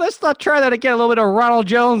 let's not try that again. A little bit of Ronald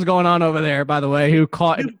Jones going on over there, by the way, who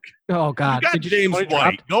caught oh God. You got James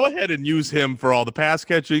White. Go ahead and use him for all the pass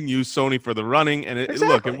catching, use Sony for the running, and it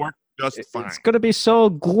worked just fine. It's gonna be so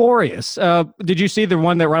glorious. Did you see the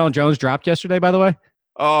one that Ronald Jones dropped yesterday, by the way?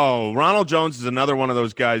 Oh, Ronald Jones is another one of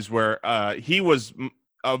those guys where he was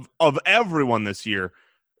of everyone this year.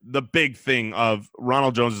 The big thing of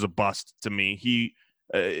Ronald Jones is a bust to me.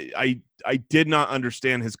 I did not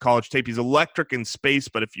understand his college tape. He's electric in space,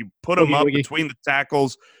 but if you put him up between the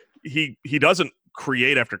tackles, he doesn't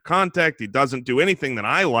create after contact. He doesn't do anything that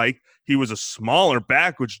I like. He was a smaller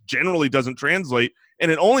back, which generally doesn't translate, and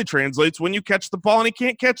it only translates when you catch the ball, and he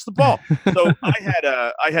can't catch the ball. So I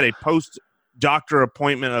had a post-doctor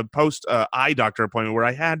appointment, a post-eye doctor appointment where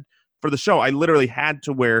I had, for the show, I literally had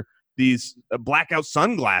to wear these blackout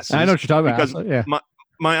sunglasses. I know what you're talking because about. Yeah.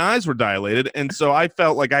 My eyes were dilated, and so I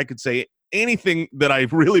felt like I could say anything that I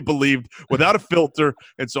really believed without a filter,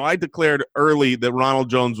 and so I declared early that Ronald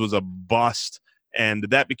Jones was a bust, and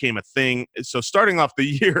that became a thing. So starting off the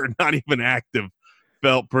year, not even active,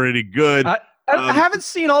 felt pretty good. I haven't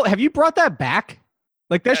seen all. Have you brought that back?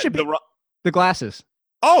 Like that should be the glasses.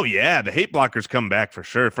 Oh, yeah. The hate blockers come back for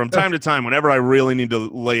sure. From time to time, whenever I really need to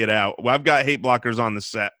lay it out. Well, I've got hate blockers on the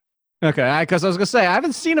set. Okay, because I was going to say, I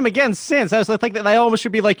haven't seen him again since. I was like, that almost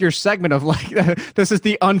should be like your segment of like, this is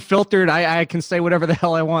the unfiltered, I can say whatever the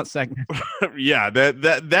hell I want segment. Yeah,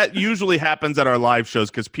 that usually happens at our live shows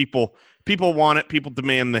because people want it. People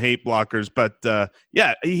demand the hate blockers. But,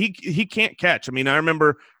 yeah, he can't catch. I mean, I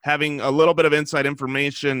remember having a little bit of inside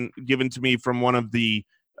information given to me from one of the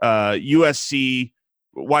USC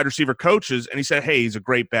wide receiver coaches, and he said, hey, he's a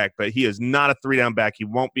great back, but he is not a 3-down back. He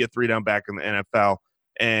won't be a 3-down back in the NFL.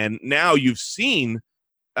 And now you've seen,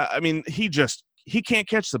 I mean, he can't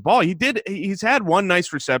catch the ball. He's had one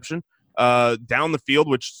nice reception down the field,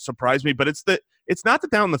 which surprised me, but it's not the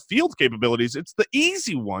down the field capabilities. It's the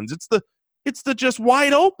easy ones. It's the just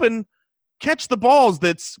wide open catch the balls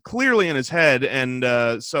that's clearly in his head.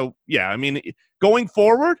 And so, yeah, I mean, going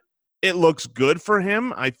forward, it looks good for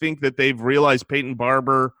him. I think that they've realized Peyton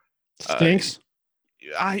Barber stinks.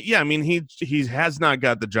 Yeah, I mean, he has not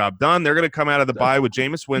got the job done. They're going to come out of the bye with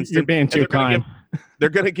Jameis Winston. You're being too kind. They're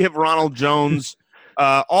going to give Ronald Jones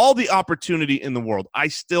all the opportunity in the world. I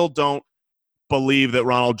still don't believe that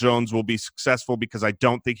Ronald Jones will be successful because I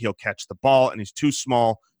don't think he'll catch the ball, and he's too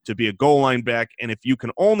small to be a goal line back. And if you can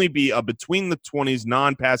only be a between the 20s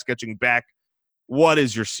non-pass catching back, what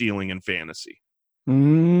is your ceiling in fantasy?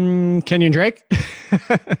 Kenyon Drake?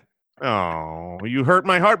 Oh, you hurt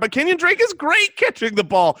my heart. But Kenyon Drake is great catching the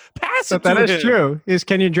ball. Pass it to him. That is true. Is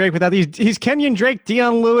Kenyon Drake without he's Kenyon Drake,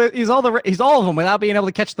 Dion Lewis. He's all of them without being able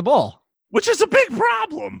to catch the ball, which is a big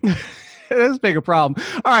problem. It is a bigger problem.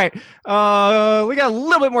 All right, we got a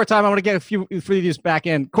little bit more time. I want to get a few of these back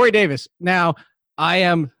in. Corey Davis. Now, I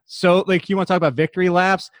am so like you want to talk about victory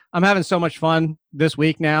laps. I'm having so much fun this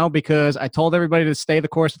week now because I told everybody to stay the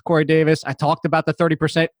course with Corey Davis. I talked about the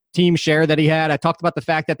 30% team share that he had. I talked about the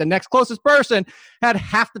fact that the next closest person had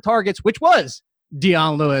half the targets, which was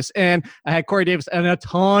Dion Lewis. And I had Corey Davis and a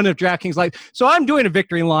ton of DraftKings like. So I'm doing a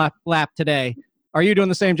victory lap today. Are you doing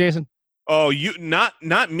the same, Jason? Oh, you not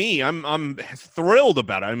me. I'm thrilled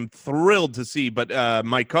about it. I'm thrilled to see. But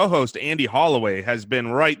my co-host Andy Holloway has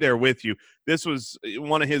been right there with you. This was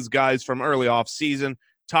one of his guys from early off season.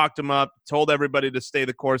 talked him up, told everybody to stay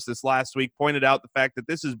the course this last week, pointed out the fact that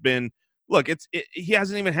this has been, look, he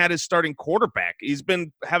hasn't even had his starting quarterback. He's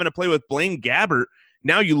been having to play with Blaine Gabbert.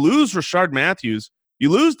 Now you lose Rashard Matthews. You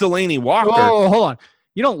lose Delaney Walker. Oh, hold on.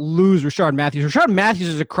 You don't lose Rashard Matthews. Rashard Matthews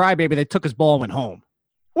is a crybaby that took his ball and went home.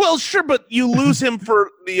 Well, sure, but you lose him for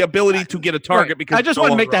the ability to get a target because I just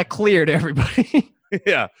want to make that clear to everybody.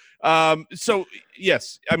 Yeah. So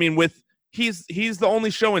yes, I mean, he's the only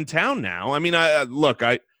show in town now. I mean,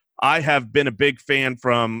 I have been a big fan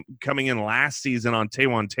from coming in last season on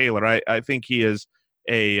Taywan Taylor. I think he is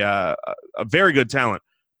a very good talent,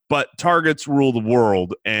 but targets rule the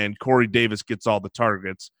world, and Corey Davis gets all the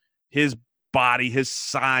targets. His body, his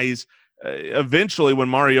size. Eventually, when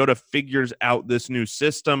Mariota figures out this new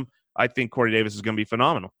system, I think Corey Davis is going to be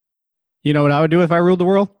phenomenal. You know what I would do if I ruled the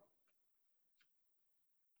world?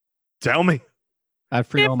 Tell me. I'd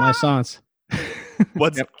free all my sons.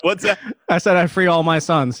 What's that? I said I'd free all my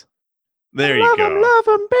sons. There you go. Love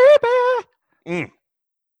them, baby.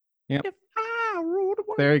 Yep. If I ruled the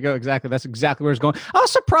world. There you go. Exactly. That's exactly where it's going. I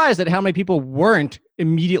was surprised at how many people weren't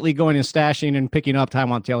immediately going and stashing and picking up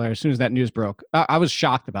Taywan Taylor as soon as that news broke. I was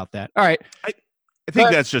shocked about that. All right. I think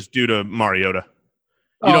that's just due to Mariota.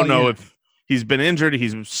 You don't know if he's been injured.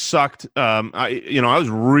 He's sucked. I was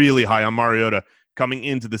really high on Mariota coming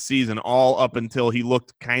into the season, all up until he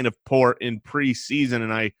looked kind of poor in preseason,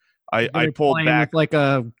 and I pulled back with like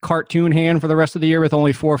a cartoon hand for the rest of the year with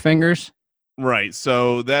only 4 fingers. Right.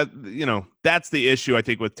 So that's the issue I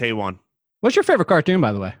think with Taywan. What's your favorite cartoon,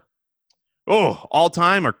 by the way? Oh, all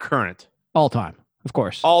time or current? All time, of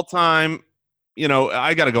course. All time.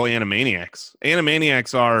 I got to go Animaniacs.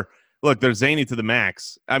 Animaniacs they're zany to the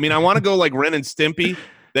max. I mean, I want to go like Ren and Stimpy.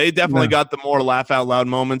 They definitely got the more laugh out loud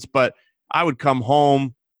moments, but I would come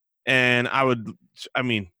home and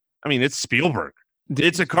it's Spielberg.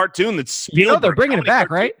 It's a cartoon that's Spielberg. They're bringing it back,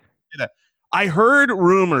 right? I heard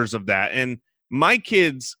rumors of that, and my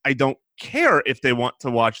kids, I don't care if they want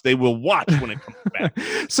to watch. They will watch when it comes back.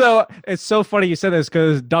 So it's so funny you said this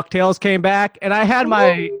because DuckTales came back, and I had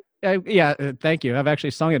my thank you. I've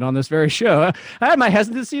actually sung it on this very show. I had my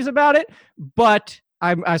hesitancies about it, but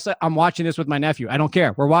I'm watching this with my nephew. I don't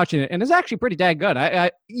care. We're watching it, and it's actually pretty dang good.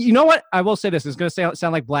 You know what? I will say this. It's going to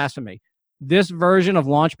sound like blasphemy. This version of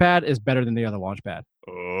Launchpad is better than the other Launchpad.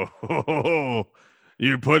 Oh,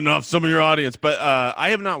 you're putting off some of your audience, but I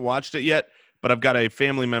have not watched it yet. But I've got a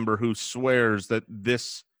family member who swears that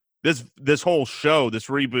this whole show, this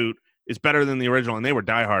reboot, is better than the original, and they were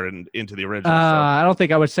diehard into the original. I don't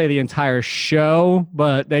think I would say the entire show,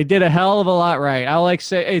 but they did a hell of a lot right. I like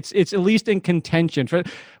say it's at least in contention.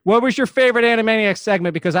 What was your favorite Animaniacs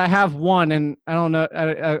segment? Because I have one, and I don't know.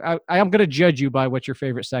 I am going to judge you by what's your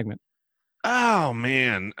favorite segment. Oh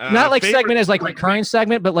man, not like segment as like recurring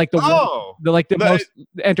segment, but like the most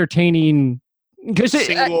entertaining. Because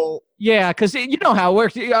because you know how it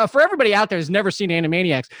works. For everybody out there who's never seen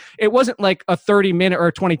Animaniacs, it wasn't like a 30-minute or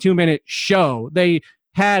a 22-minute show. They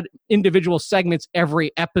had individual segments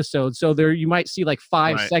every episode, so there you might see like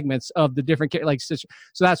 5 segments of the different so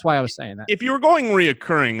that's why I was saying that. If you were going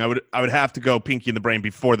reoccurring, I would have to go Pinky and the Brain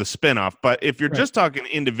before the spinoff. But if you're just talking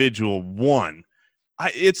individual one,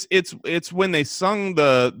 it's when they sung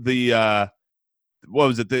the what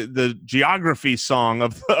was it? The geography song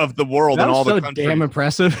of the world and all the countries. Damn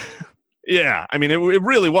impressive. Yeah, I mean, it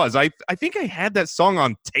really was. I think I had that song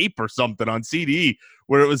on tape or something on CD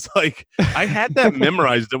where it was like I had that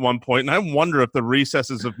memorized at one point, and I wonder if the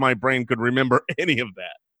recesses of my brain could remember any of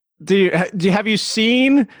that. Have you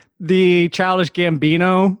seen the Childish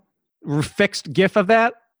Gambino fixed GIF of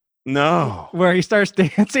that? No. Where he starts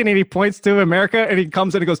dancing and he points to America and he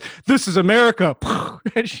comes in and goes, "This is America."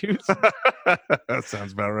 And shoots. That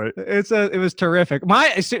sounds about right. It was terrific.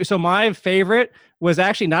 My favorite was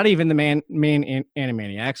actually not even the main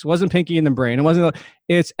Animaniacs. It wasn't Pinky and the Brain.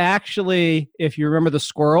 It's actually, if you remember the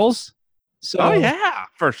Squirrels. So, oh yeah,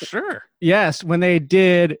 for sure. Yes, when they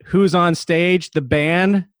did Who's on Stage, the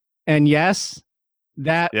band, and yes,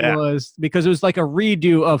 that was because it was like a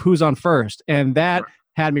redo of Who's on First, and that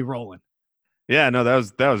had me rolling. Yeah, no,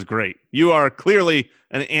 that was great. You are clearly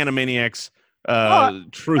an Animaniacs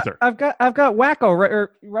truther. I've got Wacko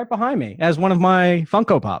right behind me as one of my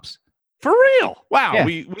Funko Pops. For real? Wow, yeah.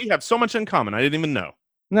 We have so much in common. I didn't even know.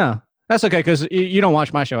 No, that's okay because you don't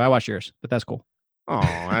watch my show. I watch yours, but that's cool.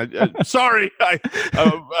 Oh, sorry.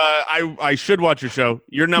 I should watch your show.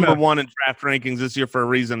 You're number one in draft rankings this year for a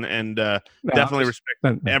reason, and definitely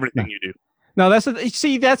respect everything you do. No, that's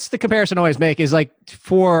the comparison I always make is like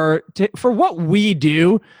for what we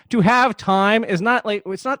do to have time is not like,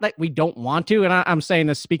 it's not that we don't want to. And I'm saying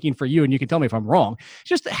this speaking for you, and you can tell me if I'm wrong. It's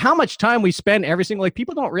just how much time we spend every single, like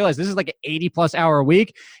people don't realize this is like an 80+ hour a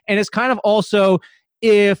week. And it's kind of also,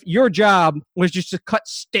 if your job was just to cut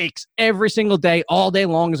steaks every single day, all day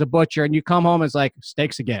long as a butcher, and you come home and it's like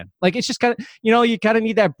steaks again. Like, it's just kind of, you kind of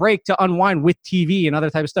need that break to unwind with TV and other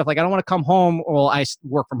type of stuff. Like, I don't want to come home. Well, I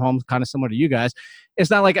work from home, kind of similar to you guys. It's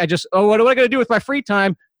not like I just, what am I going to do with my free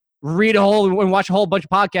time? Read and watch a whole bunch of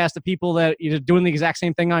podcasts of people that are doing the exact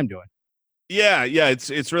same thing I'm doing. Yeah,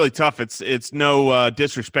 it's really tough. It's no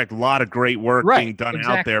disrespect. A lot of great work being done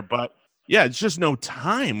out there, but yeah, it's just no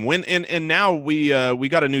time. And now we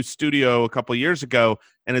got a new studio a couple of years ago,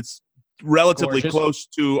 and it's relatively close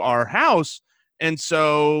to our house, and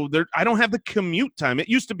so I don't have the commute time. It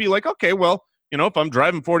used to be like, okay, well, if I'm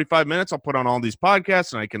driving 45 minutes, I'll put on all these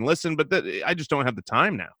podcasts and I can listen, but I just don't have the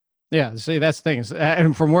time now. Yeah, see, that's the thing.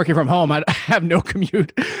 And from working from home, I have no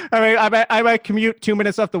commute. I mean, I might commute 2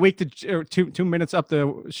 minutes up the week to 2 minutes up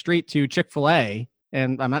the street to Chick-fil-A.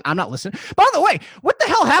 And I'm not listening. By the way, what the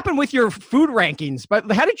hell happened with your food rankings? But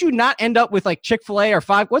how did you not end up with like Chick-fil-A or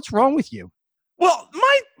Five? What's wrong with you? Well,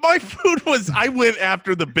 my food was, I went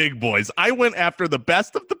after the big boys. I went after the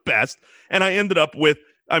best of the best, and I ended up with,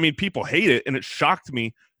 I mean, people hate it, and it shocked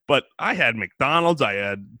me, but I had McDonald's, I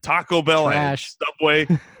had Taco Bell, I had Subway.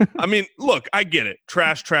 I mean, look, I get it.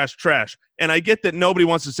 Trash. And I get that nobody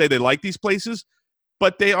wants to say they like these places,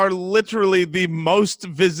 but they are literally the most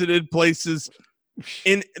visited places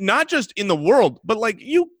in not just in the world, but like,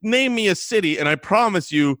 you name me a city and I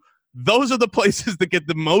promise you those are the places that get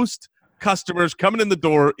the most customers coming in the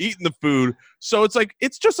door, eating the food. So it's like,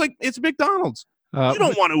 it's just like, it's McDonald's. You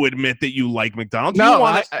don't want to admit that you like McDonald's. No, you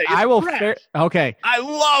want to say I will. Okay. I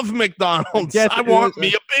love McDonald's. I want me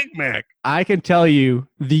a Big Mac. I can tell you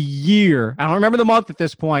the year. I don't remember the month at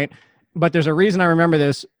this point, but there's a reason I remember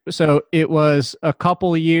this. So it was a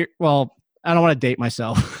couple of years. Well, I don't want to date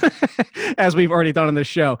myself, as we've already done on this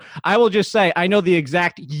show. I will just say I know the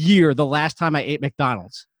exact year the last time I ate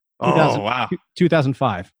McDonald's. Oh, wow.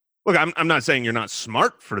 2005. Look, I'm not saying you're not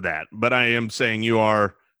smart for that, but I am saying you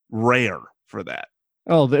are rare for that.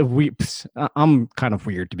 Oh, I'm kind of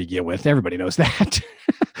weird to begin with. Everybody knows that.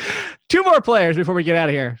 Two more players before we get out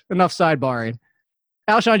of here. Enough sidebarring.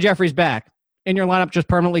 Alshon Jeffrey's back. In your lineup just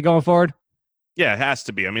permanently going forward? Yeah, it has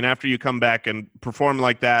to be. I mean, after you come back and perform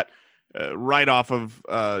like that, right off of,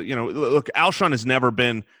 look, Alshon has never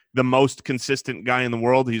been the most consistent guy in the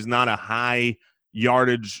world. He's not a high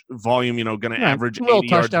yardage volume, going to average 80 yards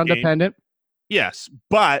touchdown dependent. Yes,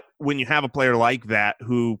 but when you have a player like that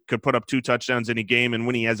who could put up 2 touchdowns in a game, and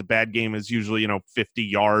when he has a bad game is usually, 50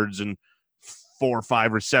 yards and 4 or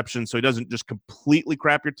 5 receptions, so he doesn't just completely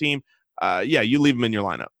crap your team, you leave him in your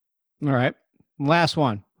lineup. All right. Last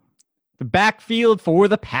one. The backfield for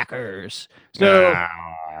the Packers. So,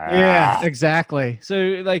 yeah, exactly.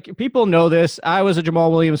 So, like, people know this. I was a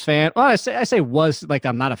Jamal Williams fan. Well, I say was, like,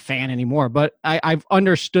 I'm not a fan anymore, but I've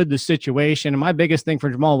understood the situation. And my biggest thing for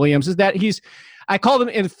Jamal Williams is that I called him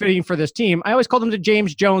in fitting for this team. I always called him the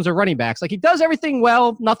James Jones of running backs. Like, he does everything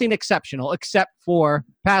well, nothing exceptional except for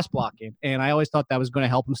pass blocking. And I always thought that was going to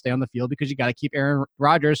help him stay on the field because you got to keep Aaron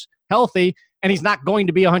Rodgers healthy, and he's not going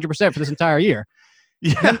to be 100% for this entire year.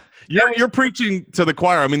 Yeah, you're preaching to the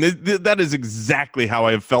choir. I mean, that is exactly how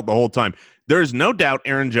I have felt the whole time. There is no doubt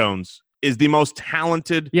Aaron Jones is the most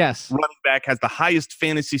talented running back, has the highest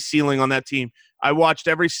fantasy ceiling on that team. I watched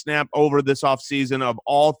every snap over this offseason of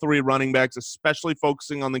all 3 running backs, especially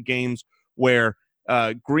focusing on the games where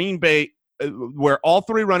Green Bay, where all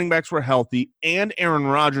 3 running backs were healthy and Aaron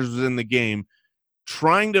Rodgers was in the game,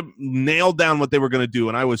 trying to nail down what they were going to do.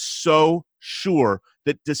 And I was so sure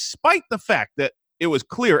that despite the fact that it was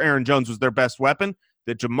clear Aaron Jones was their best weapon,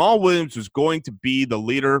 that Jamal Williams was going to be the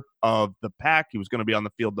leader of the pack. He was going to be on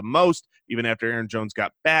the field the most, even after Aaron Jones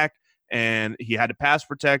got back, and he had to pass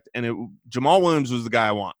protect, and Jamal Williams was the guy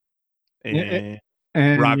I want. And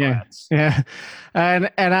yeah. And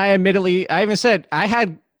I even said I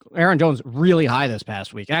had Aaron Jones really high this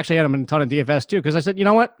past week. I actually had him in a ton of DFS too, because I said, you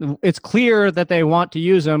know what? It's clear that they want to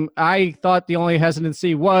use him. I thought the only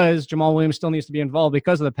hesitancy was Jamal Williams still needs to be involved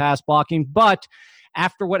because of the pass blocking. But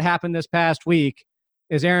after what happened this past week,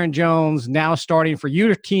 is Aaron Jones now starting for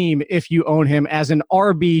your team if you own him as an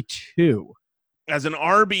RB2? As an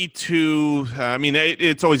RB2, I mean,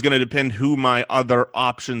 it's always going to depend who my other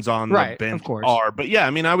options on the bench are. But yeah, I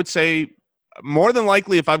mean, I would say more than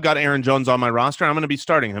likely, if I've got Aaron Jones on my roster, I'm going to be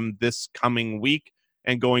starting him this coming week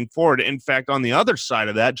and going forward. In fact, on the other side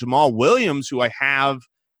of that, Jamal Williams, who I have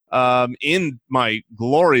in my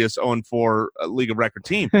glorious 0-4 league of record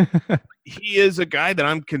team. He is a guy that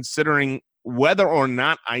I'm considering whether or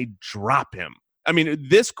not I drop him. I mean,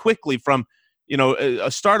 this quickly from, a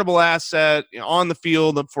startable asset on the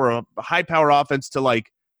field for a high-power offense to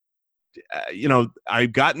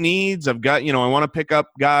I've got needs. I've got, I want to pick up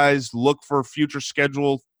guys, look for future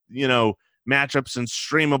schedule, matchups and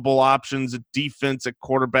streamable options at defense, at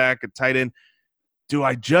quarterback, at tight end. Do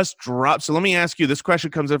I just drop? So let me ask you, this question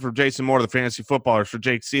comes in from Jason Moore, the fantasy footballers, for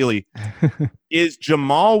Jake Seeley. Is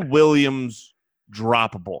Jamal Williams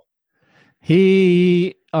droppable?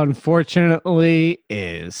 He unfortunately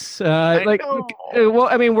is.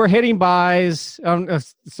 We're hitting buys.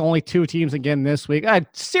 It's only 2 teams again this week.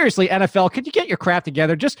 Seriously, NFL, could you get your crap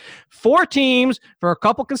together? Just 4 teams for a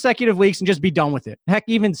couple consecutive weeks and just be done with it. Heck,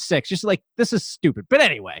 even 6. Just this is stupid. But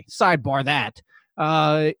anyway, sidebar that.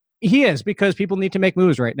 He is, because people need to make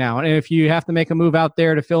moves right now. And if you have to make a move out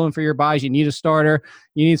there to fill in for your buys, you need a starter.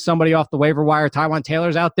 You need somebody off the waiver wire. Tywan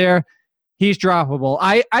Taylor's out there. He's droppable.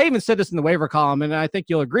 I even said this in the waiver column, and I think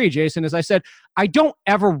you'll agree, Jason, as I said, I don't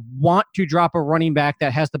ever want to drop a running back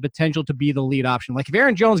that has the potential to be the lead option. Like if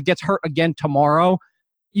Aaron Jones gets hurt again tomorrow,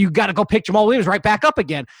 you got to go pick Jamal Williams right back up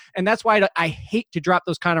again. And that's why I hate to drop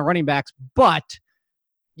those kind of running backs. But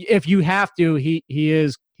if you have to,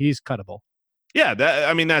 he's cuttable. Yeah,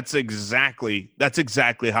 that's exactly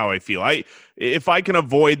how I feel. If I can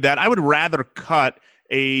avoid that, I would rather cut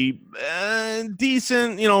a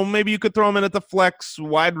decent, maybe you could throw him in at the flex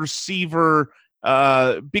wide receiver,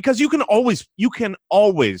 because you can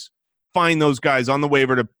always find those guys on the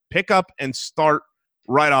waiver to pick up and start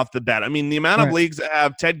right off the bat. I mean, the amount of leagues that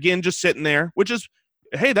have Ted Ginn just sitting there, which is,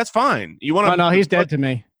 hey, that's fine. You want to? No, he's dead to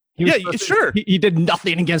me. Sure. He did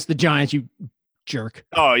nothing against the Giants, you jerk.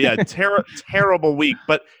 Oh yeah, terrible week.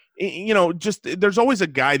 But just there's always a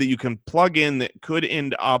guy that you can plug in that could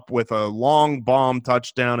end up with a long bomb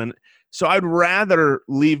touchdown. And so I'd rather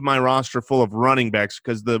leave my roster full of running backs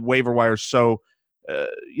because the waiver wire is so,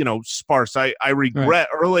 sparse. I regret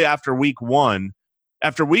early after week one.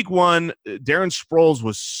 After week one, Darren Sproles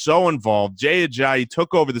was so involved. Jay Ajayi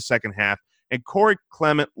took over the second half, and Corey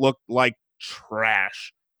Clement looked like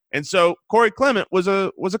trash. And so Corey Clement was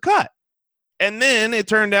a cut. And then it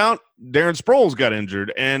turned out Darren Sproles got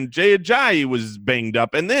injured and Jay Ajayi was banged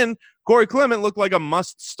up. And then Corey Clement looked like a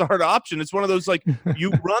must-start option. It's one of those,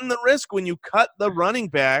 you run the risk when you cut the running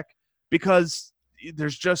back because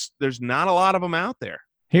there's not a lot of them out there.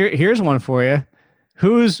 Here's one for you.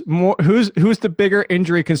 Who's the bigger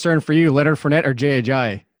injury concern for you, Leonard Fournette or Jay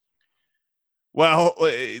Ajayi? Well,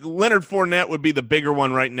 Leonard Fournette would be the bigger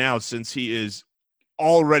one right now since he is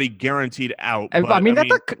already guaranteed out.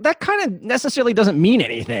 That kind of necessarily doesn't mean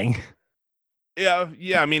anything. Yeah.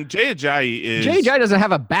 I mean, Jay Ajayi doesn't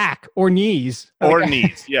have a back or knees.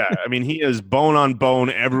 Knees. Yeah. I mean, he is bone on bone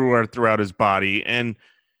everywhere throughout his body.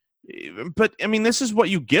 But I mean, this is what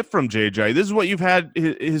you get from Jay Ajayi. This is what you've had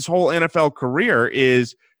his whole NFL career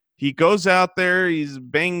is he goes out there, he's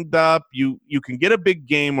banged up. You can get a big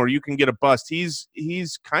game or you can get a bust. He's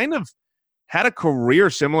kind of had a career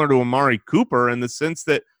similar to Amari Cooper in the sense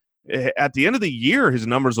that at the end of the year, his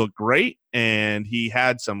numbers look great and he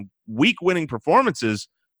had some week-winning performances,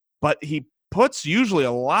 but he puts usually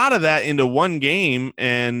a lot of that into one game,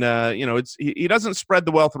 and he doesn't spread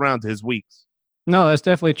the wealth around to his weeks. No, that's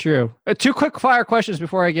definitely true. 2 quick fire questions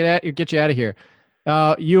before I get you out of here.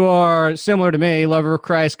 You are similar to me, lover of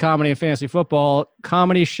Christ, comedy, and fantasy football.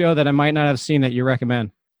 Comedy show that I might not have seen that you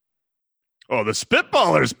recommend. Oh, the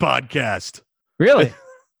Spitballers podcast. Really?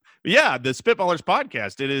 Yeah, the Spitballers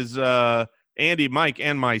podcast. It is Andy, Mike,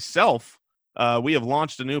 and myself. We have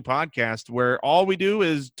launched a new podcast where all we do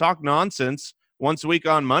is talk nonsense once a week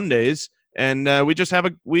on Mondays, and we just have a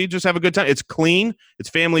good time. It's clean, it's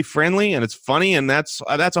family friendly, and it's funny, and that's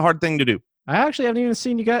a hard thing to do. I actually haven't even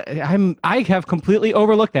seen you guys. I have completely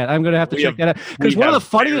overlooked that. I'm going to have to check that out because one of the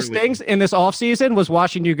funniest things in this off season was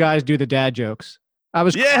watching you guys do the dad jokes. I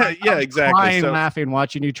was exactly crying, laughing,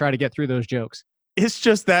 watching you try to get through those jokes. It's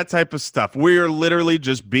just that type of stuff. We're literally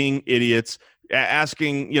just being idiots,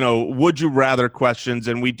 asking, would you rather questions,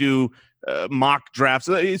 and we do mock drafts.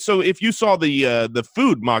 So if you saw the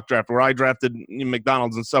food mock draft where I drafted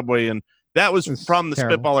McDonald's and Subway, and that was from the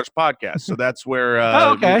Spitballers podcast. So that's where.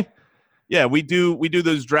 Okay. We do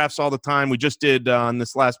those drafts all the time. We just did on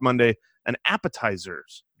this last Monday an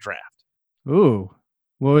appetizers draft. Ooh.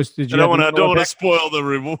 I don't want to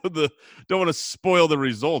spoil the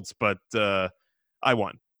results, but I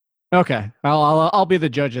won. Okay, I'll be the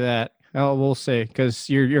judge of that. We'll see, because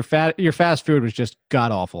your fast food was just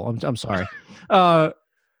god awful. I'm sorry.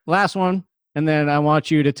 Last one. And then I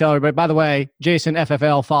want you to tell everybody, by the way, Jason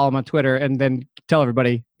FFL, follow him on Twitter, and then tell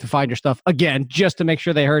everybody to find your stuff again, just to make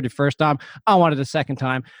sure they heard it first time. I want it a second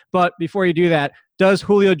time. But before you do that, does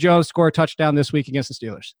Julio Jones score a touchdown this week against the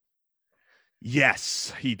Steelers?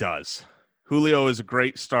 Yes, he does. Julio is a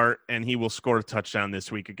great start, and he will score a touchdown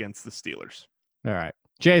this week against the Steelers. All right.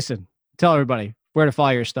 Jason, tell everybody where to follow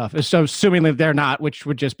your stuff. So assuming that they're not, which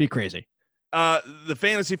would just be crazy.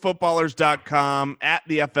 TheFantasyFootballers.com, at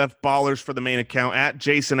the FF Ballers for the main account, at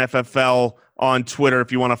JasonFFL on Twitter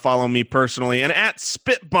if you want to follow me personally, and at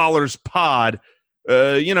SpitballersPod.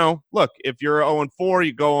 Look, if you're 0-4,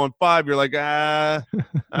 you go 0-5, you're like, I don't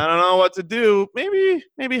know what to do. Maybe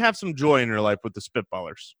have some joy in your life with the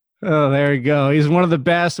Spitballers. Oh, there you go. He's one of the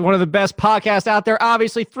best podcasts out there.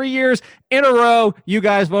 Obviously, 3 years in a row, you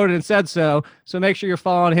guys voted and said so. So make sure you're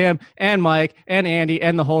following him and Mike and Andy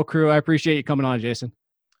and the whole crew. I appreciate you coming on, Jason.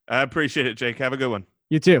 I appreciate it, Jake. Have a good one.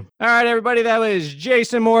 You too. All right, everybody. That was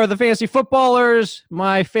Jason Moore of the Fantasy Footballers,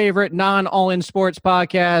 my favorite non-all-in sports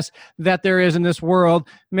podcast that there is in this world.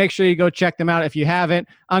 Make sure you go check them out if you haven't.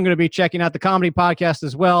 I'm going to be checking out the comedy podcast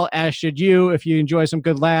as well, as should you, if you enjoy some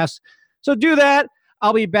good laughs. So do that.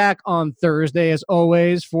 I'll be back on Thursday, as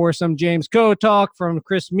always, for some James Coe talk from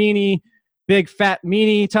Chris Meaney. Big fat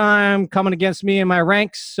Meaney time coming against me in my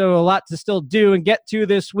ranks. So a lot to still do and get to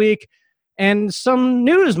this week. And some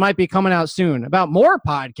news might be coming out soon about more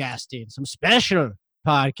podcasting, some special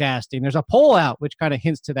podcasting. There's a poll out which kind of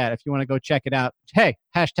hints to that if you want to go check it out. Hey,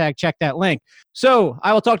 hashtag check that link. So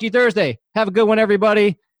I will talk to you Thursday. Have a good one,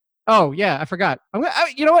 everybody. Oh, yeah, I forgot.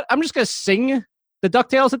 You know what? I'm just going to sing the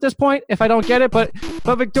DuckTales at this point if I don't get it. But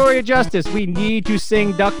Victoria Justice, we need to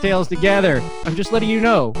sing DuckTales together. I'm just letting you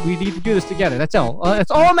know we need to do this together. That's all. That's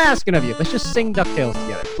all I'm asking of you. Let's just sing DuckTales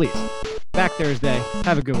together, please. Back Thursday.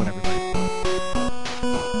 Have a good one, everybody.